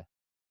I'll say.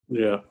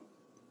 Yeah.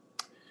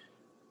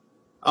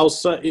 I'll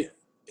say,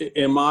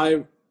 am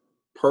I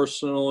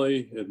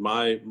personally, am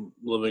I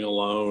living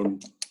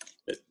alone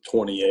at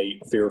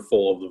 28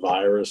 fearful of the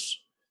virus?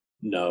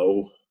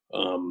 No.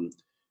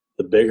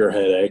 The bigger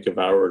headache, if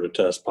I were to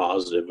test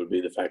positive, would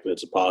be the fact that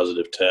it's a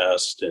positive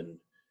test and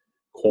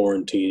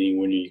quarantining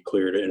when you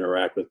clear to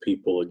interact with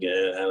people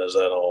again. How does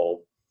that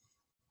all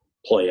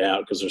play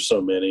out? Because there's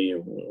so many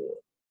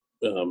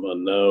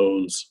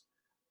unknowns.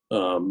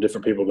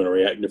 Different people are going to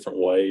react in different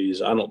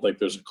ways. I don't think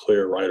there's a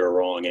clear right or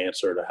wrong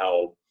answer to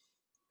how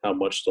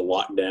much to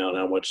lock down,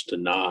 how much to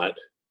not.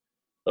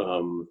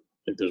 I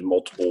think there's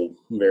multiple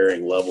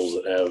varying levels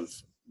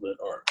that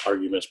are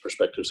arguments,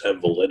 perspectives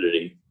have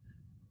validity.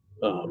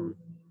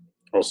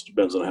 Also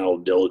depends on how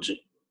diligent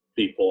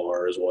people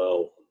are as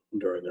well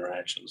during their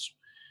actions.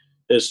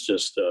 It's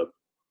just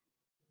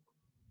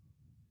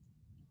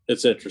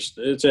it's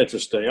interesting. It's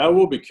interesting. I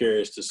will be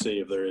curious to see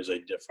if there is a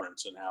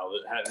difference in how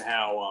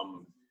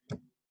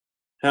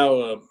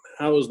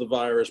is the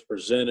virus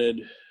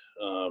presented.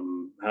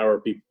 How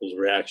are people's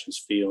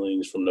reactions,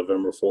 feelings from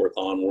November 4th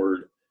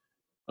onward?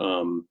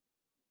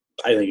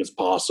 I think it's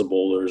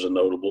possible there's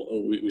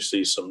we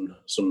see some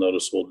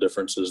noticeable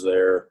differences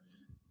there.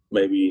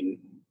 Maybe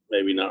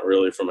not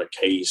really from a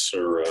case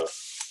or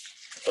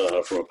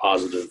from a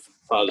positive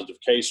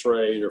case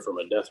rate or from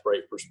a death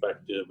rate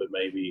perspective, but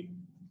maybe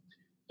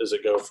does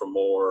it go from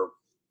more?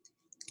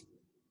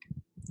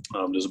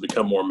 Does it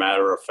become more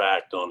matter of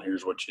fact on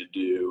here's what you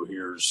do,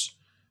 here's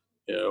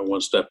one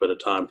step at a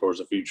time towards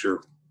the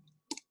future?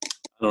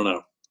 I don't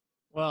know.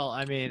 Well,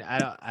 I mean,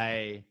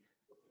 I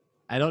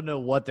don't know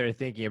what they're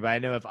thinking, but I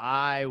know if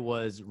I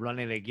was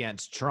running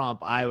against Trump,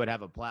 I would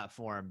have a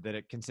platform that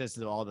it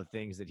consisted of all the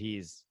things that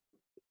he's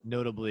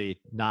notably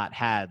not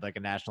had, like a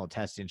national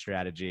testing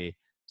strategy,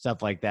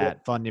 stuff like that,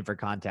 yep. Funding for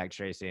contact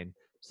tracing.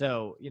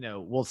 So,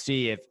 we'll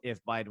see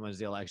if Biden wins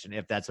the election,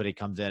 if that's what he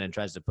comes in and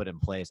tries to put in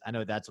place. I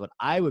know that's what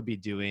I would be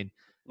doing.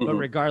 Mm-hmm. But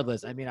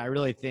regardless, I mean, I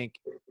really think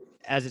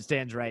as it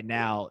stands right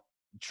now,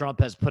 Trump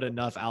has put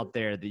enough out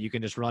there that you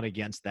can just run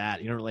against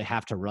that. You don't really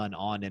have to run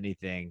on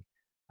anything.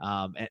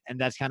 And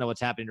that's kind of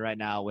what's happening right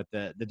now with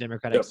the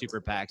Democratic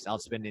super PACs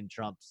outspending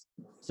Trump's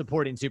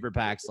supporting super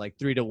PACs like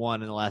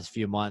 3-1 in the last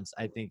few months.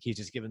 I think he's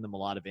just given them a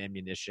lot of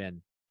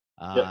ammunition.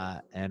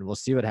 And we'll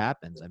see what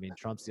happens. I mean,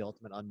 Trump's the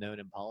ultimate unknown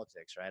in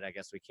politics, right? I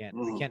guess we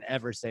can't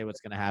ever say what's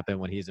going to happen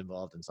when he's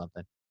involved in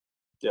something.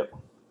 Yep.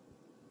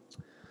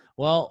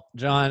 Well,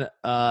 John,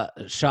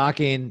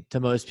 shocking to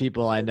most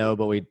people I know,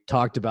 but we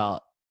talked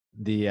about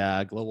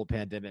the global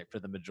pandemic for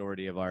the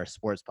majority of our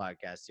sports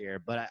podcast here.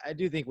 But I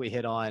do think we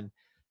hit on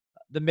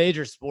the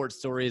major sports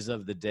stories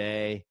of the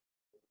day.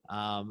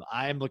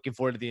 I am looking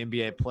forward to the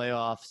NBA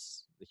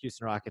playoffs. The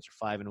Houston Rockets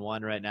are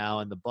 5-1 right now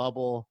in the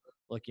bubble,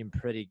 looking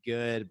pretty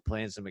good,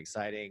 playing some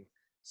exciting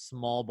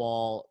small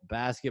ball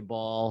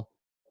basketball.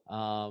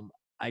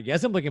 I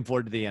guess I'm looking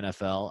forward to the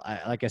NFL.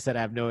 Like I said,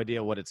 I have no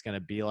idea what it's going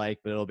to be like,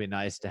 but it'll be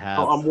nice to have.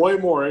 I'm way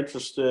more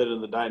interested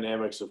in the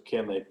dynamics of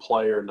can they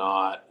play or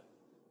not,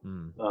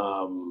 and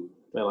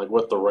like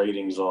what the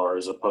ratings are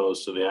as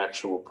opposed to the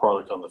actual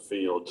product on the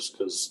field. Just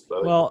because.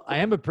 Well, I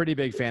am a pretty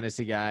big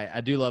fantasy guy.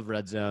 I do love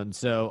Red Zone,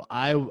 so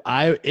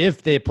I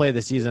if they play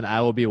the season,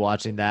 I will be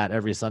watching that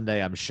every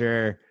Sunday, I'm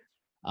sure.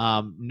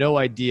 No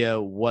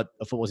idea what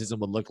a football season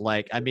would look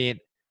like. I mean,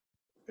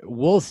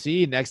 we'll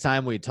see next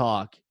time we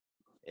talk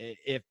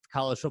if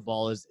college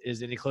football is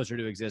any closer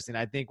to existing.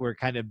 I think we're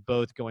kind of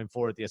both going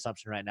forward with the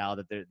assumption right now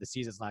that the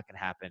season's not going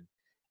to happen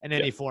in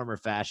any form or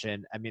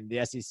fashion. I mean,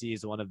 the SEC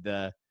is one of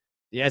the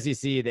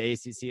SEC, the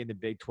ACC, and the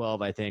Big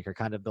 12, I think, are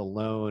kind of the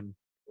lone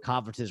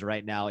conferences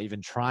right now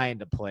even trying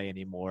to play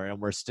anymore. And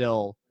we're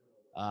still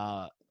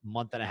a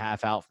month and a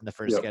half out from the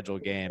first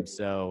scheduled game.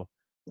 So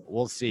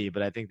we'll see.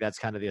 But I think that's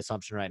kind of the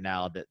assumption right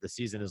now, that the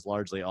season is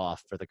largely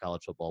off for the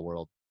college football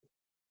world.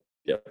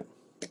 Yep.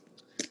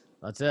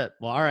 That's it.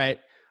 Well, all right.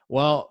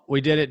 Well,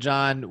 we did it,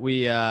 John.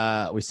 We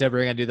said we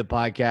were going to do the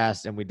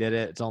podcast, and we did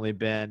it. It's only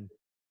been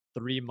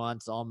 3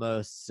 months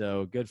almost,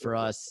 so good for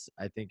us.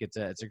 I think it's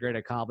a great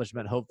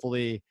accomplishment.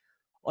 Hopefully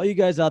all you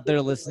guys out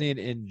there listening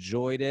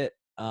enjoyed it.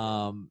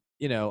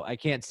 I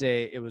can't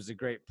say it was a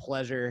great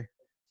pleasure.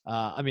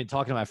 Talking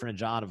to my friend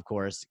John, of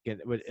course,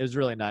 it was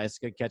really nice.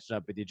 Good catching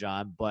up with you,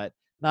 John, but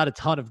not a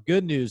ton of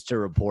good news to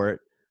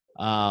report.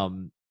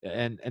 And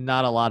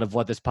not a lot of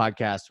what this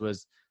podcast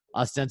was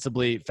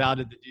ostensibly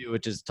founded to do,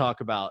 which is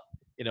talk about,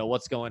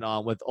 what's going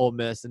on with Ole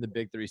Miss and the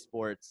Big Three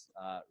sports.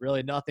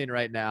 Really nothing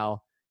right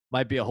now.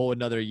 Might be a whole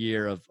another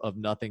year of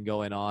nothing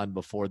going on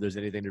before there's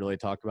anything to really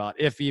talk about.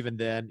 If even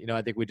then,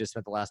 I think we just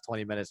spent the last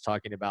 20 minutes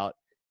talking about,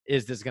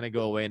 is this going to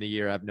go away in a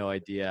year? I have no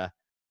idea.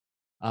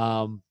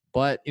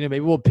 But, maybe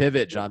we'll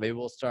pivot, John. Maybe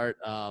we'll start,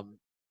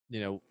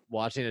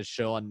 watching a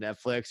show on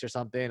Netflix or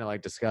something and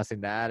like discussing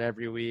that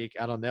every week.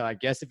 I don't know. I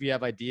guess if you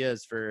have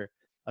ideas for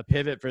a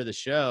pivot for the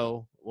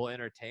show, we'll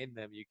entertain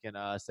them. You can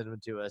send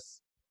them to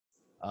us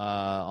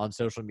on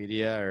social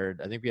media, or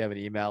I think we have an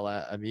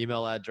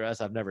email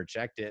address. I've never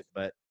checked it,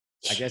 but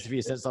I guess if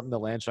you send something to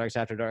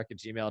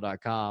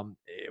landstrikesafterdark@gmail.com,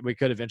 we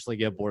could eventually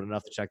get bored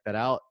enough to check that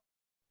out.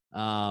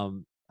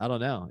 I don't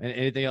know.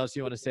 Anything else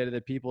you want to say to the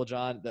people,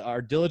 John?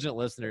 Our diligent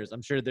listeners,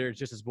 I'm sure they're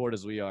just as bored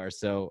as we are.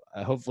 So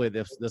hopefully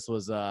this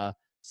was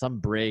some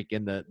break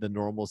in the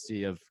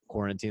normalcy of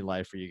quarantine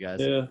life for you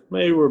guys. Yeah,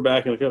 maybe we're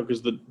back in a couple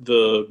because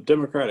the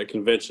Democratic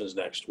convention is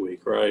next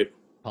week, right?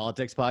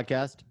 Politics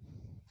podcast.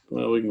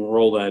 Well, we can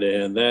roll that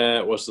in.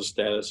 What's the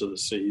status of the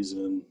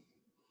season?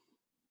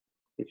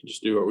 We can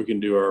just do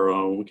our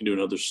own. We can do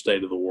another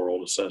state of the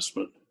world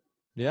assessment.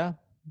 Yeah,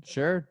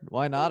 sure.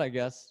 Why not? I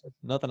guess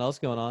nothing else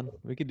going on.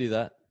 We could do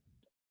that.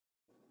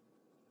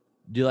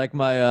 Do you like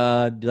my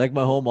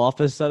home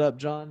office setup,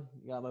 John?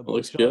 You got my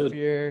bookshelf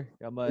here.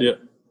 Got my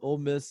Ole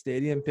Miss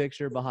Stadium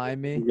picture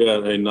behind me. We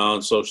got a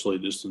non-socially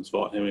distanced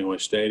Vaught-Hemingway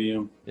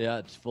Stadium. Yeah,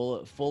 it's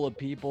full of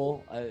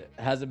people. It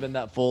hasn't been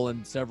that full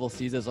in several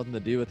seasons. Nothing to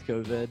do with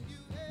COVID.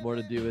 More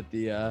to do with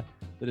the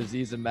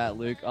disease of Matt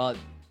Luke.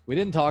 We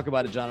didn't talk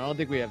about it, John. I don't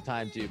think we have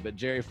time to, but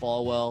Jerry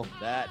Falwell,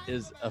 that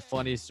is a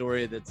funny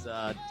story that's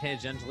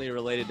tangentially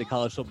related to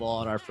college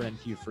football and our friend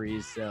Hugh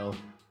Freeze. So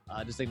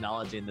just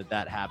acknowledging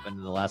that happened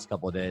in the last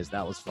couple of days.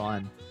 That was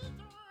fun.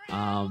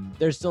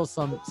 There's still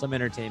some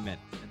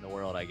entertainment in the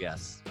world, I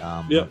guess,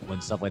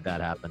 when stuff like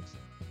that happens.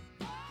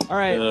 All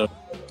right.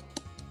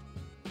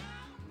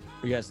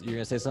 You're going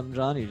to say something,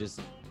 John? You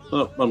just...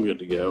 Oh, I'm good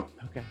to go.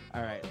 Okay.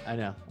 All right. I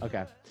know.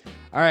 Okay.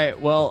 All right.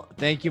 Well,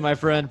 thank you, my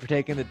friend, for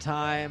taking the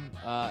time.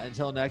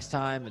 Until next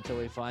time, until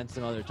we find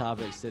some other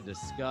topics to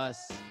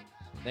discuss.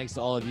 Thanks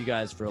to all of you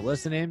guys for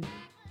listening.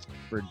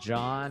 For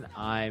John,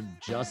 I'm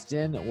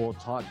Justin. We'll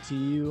talk to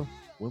you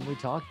when we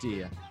talk to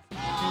you.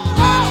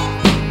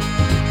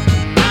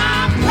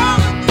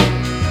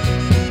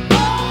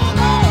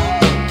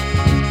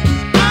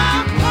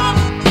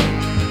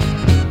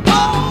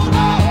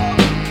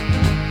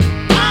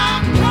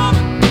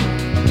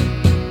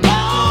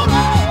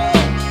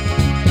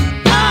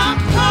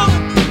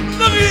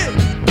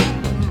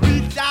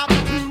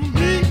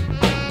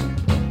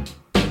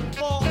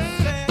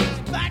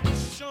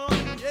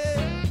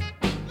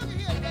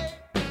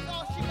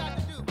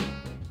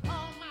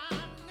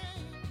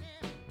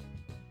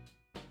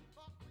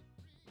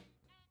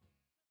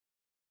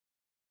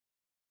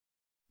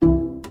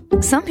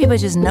 Some people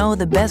just know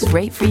the best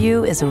rate for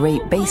you is a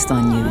rate based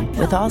on you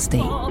with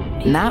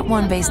Allstate. Not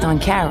one based on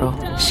Carol.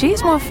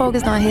 She's more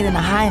focused on hitting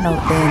a high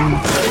note than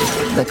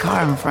the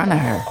car in front of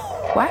her.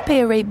 Why pay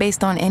a rate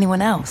based on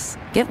anyone else?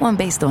 Get one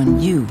based on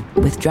you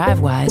with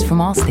DriveWise from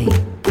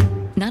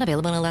Allstate. Not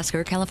available in Alaska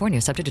or California,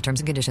 subject to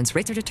terms and conditions.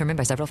 Rates are determined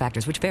by several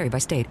factors, which vary by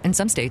state. In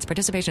some states,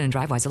 participation in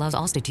DriveWise allows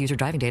Allstate to use your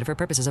driving data for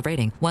purposes of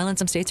rating. While in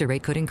some states, your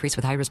rate could increase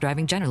with high-risk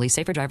driving. Generally,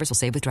 safer drivers will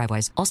save with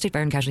DriveWise. Allstate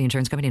Fire and Casualty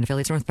Insurance Company and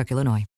affiliates, Northbrook, Illinois.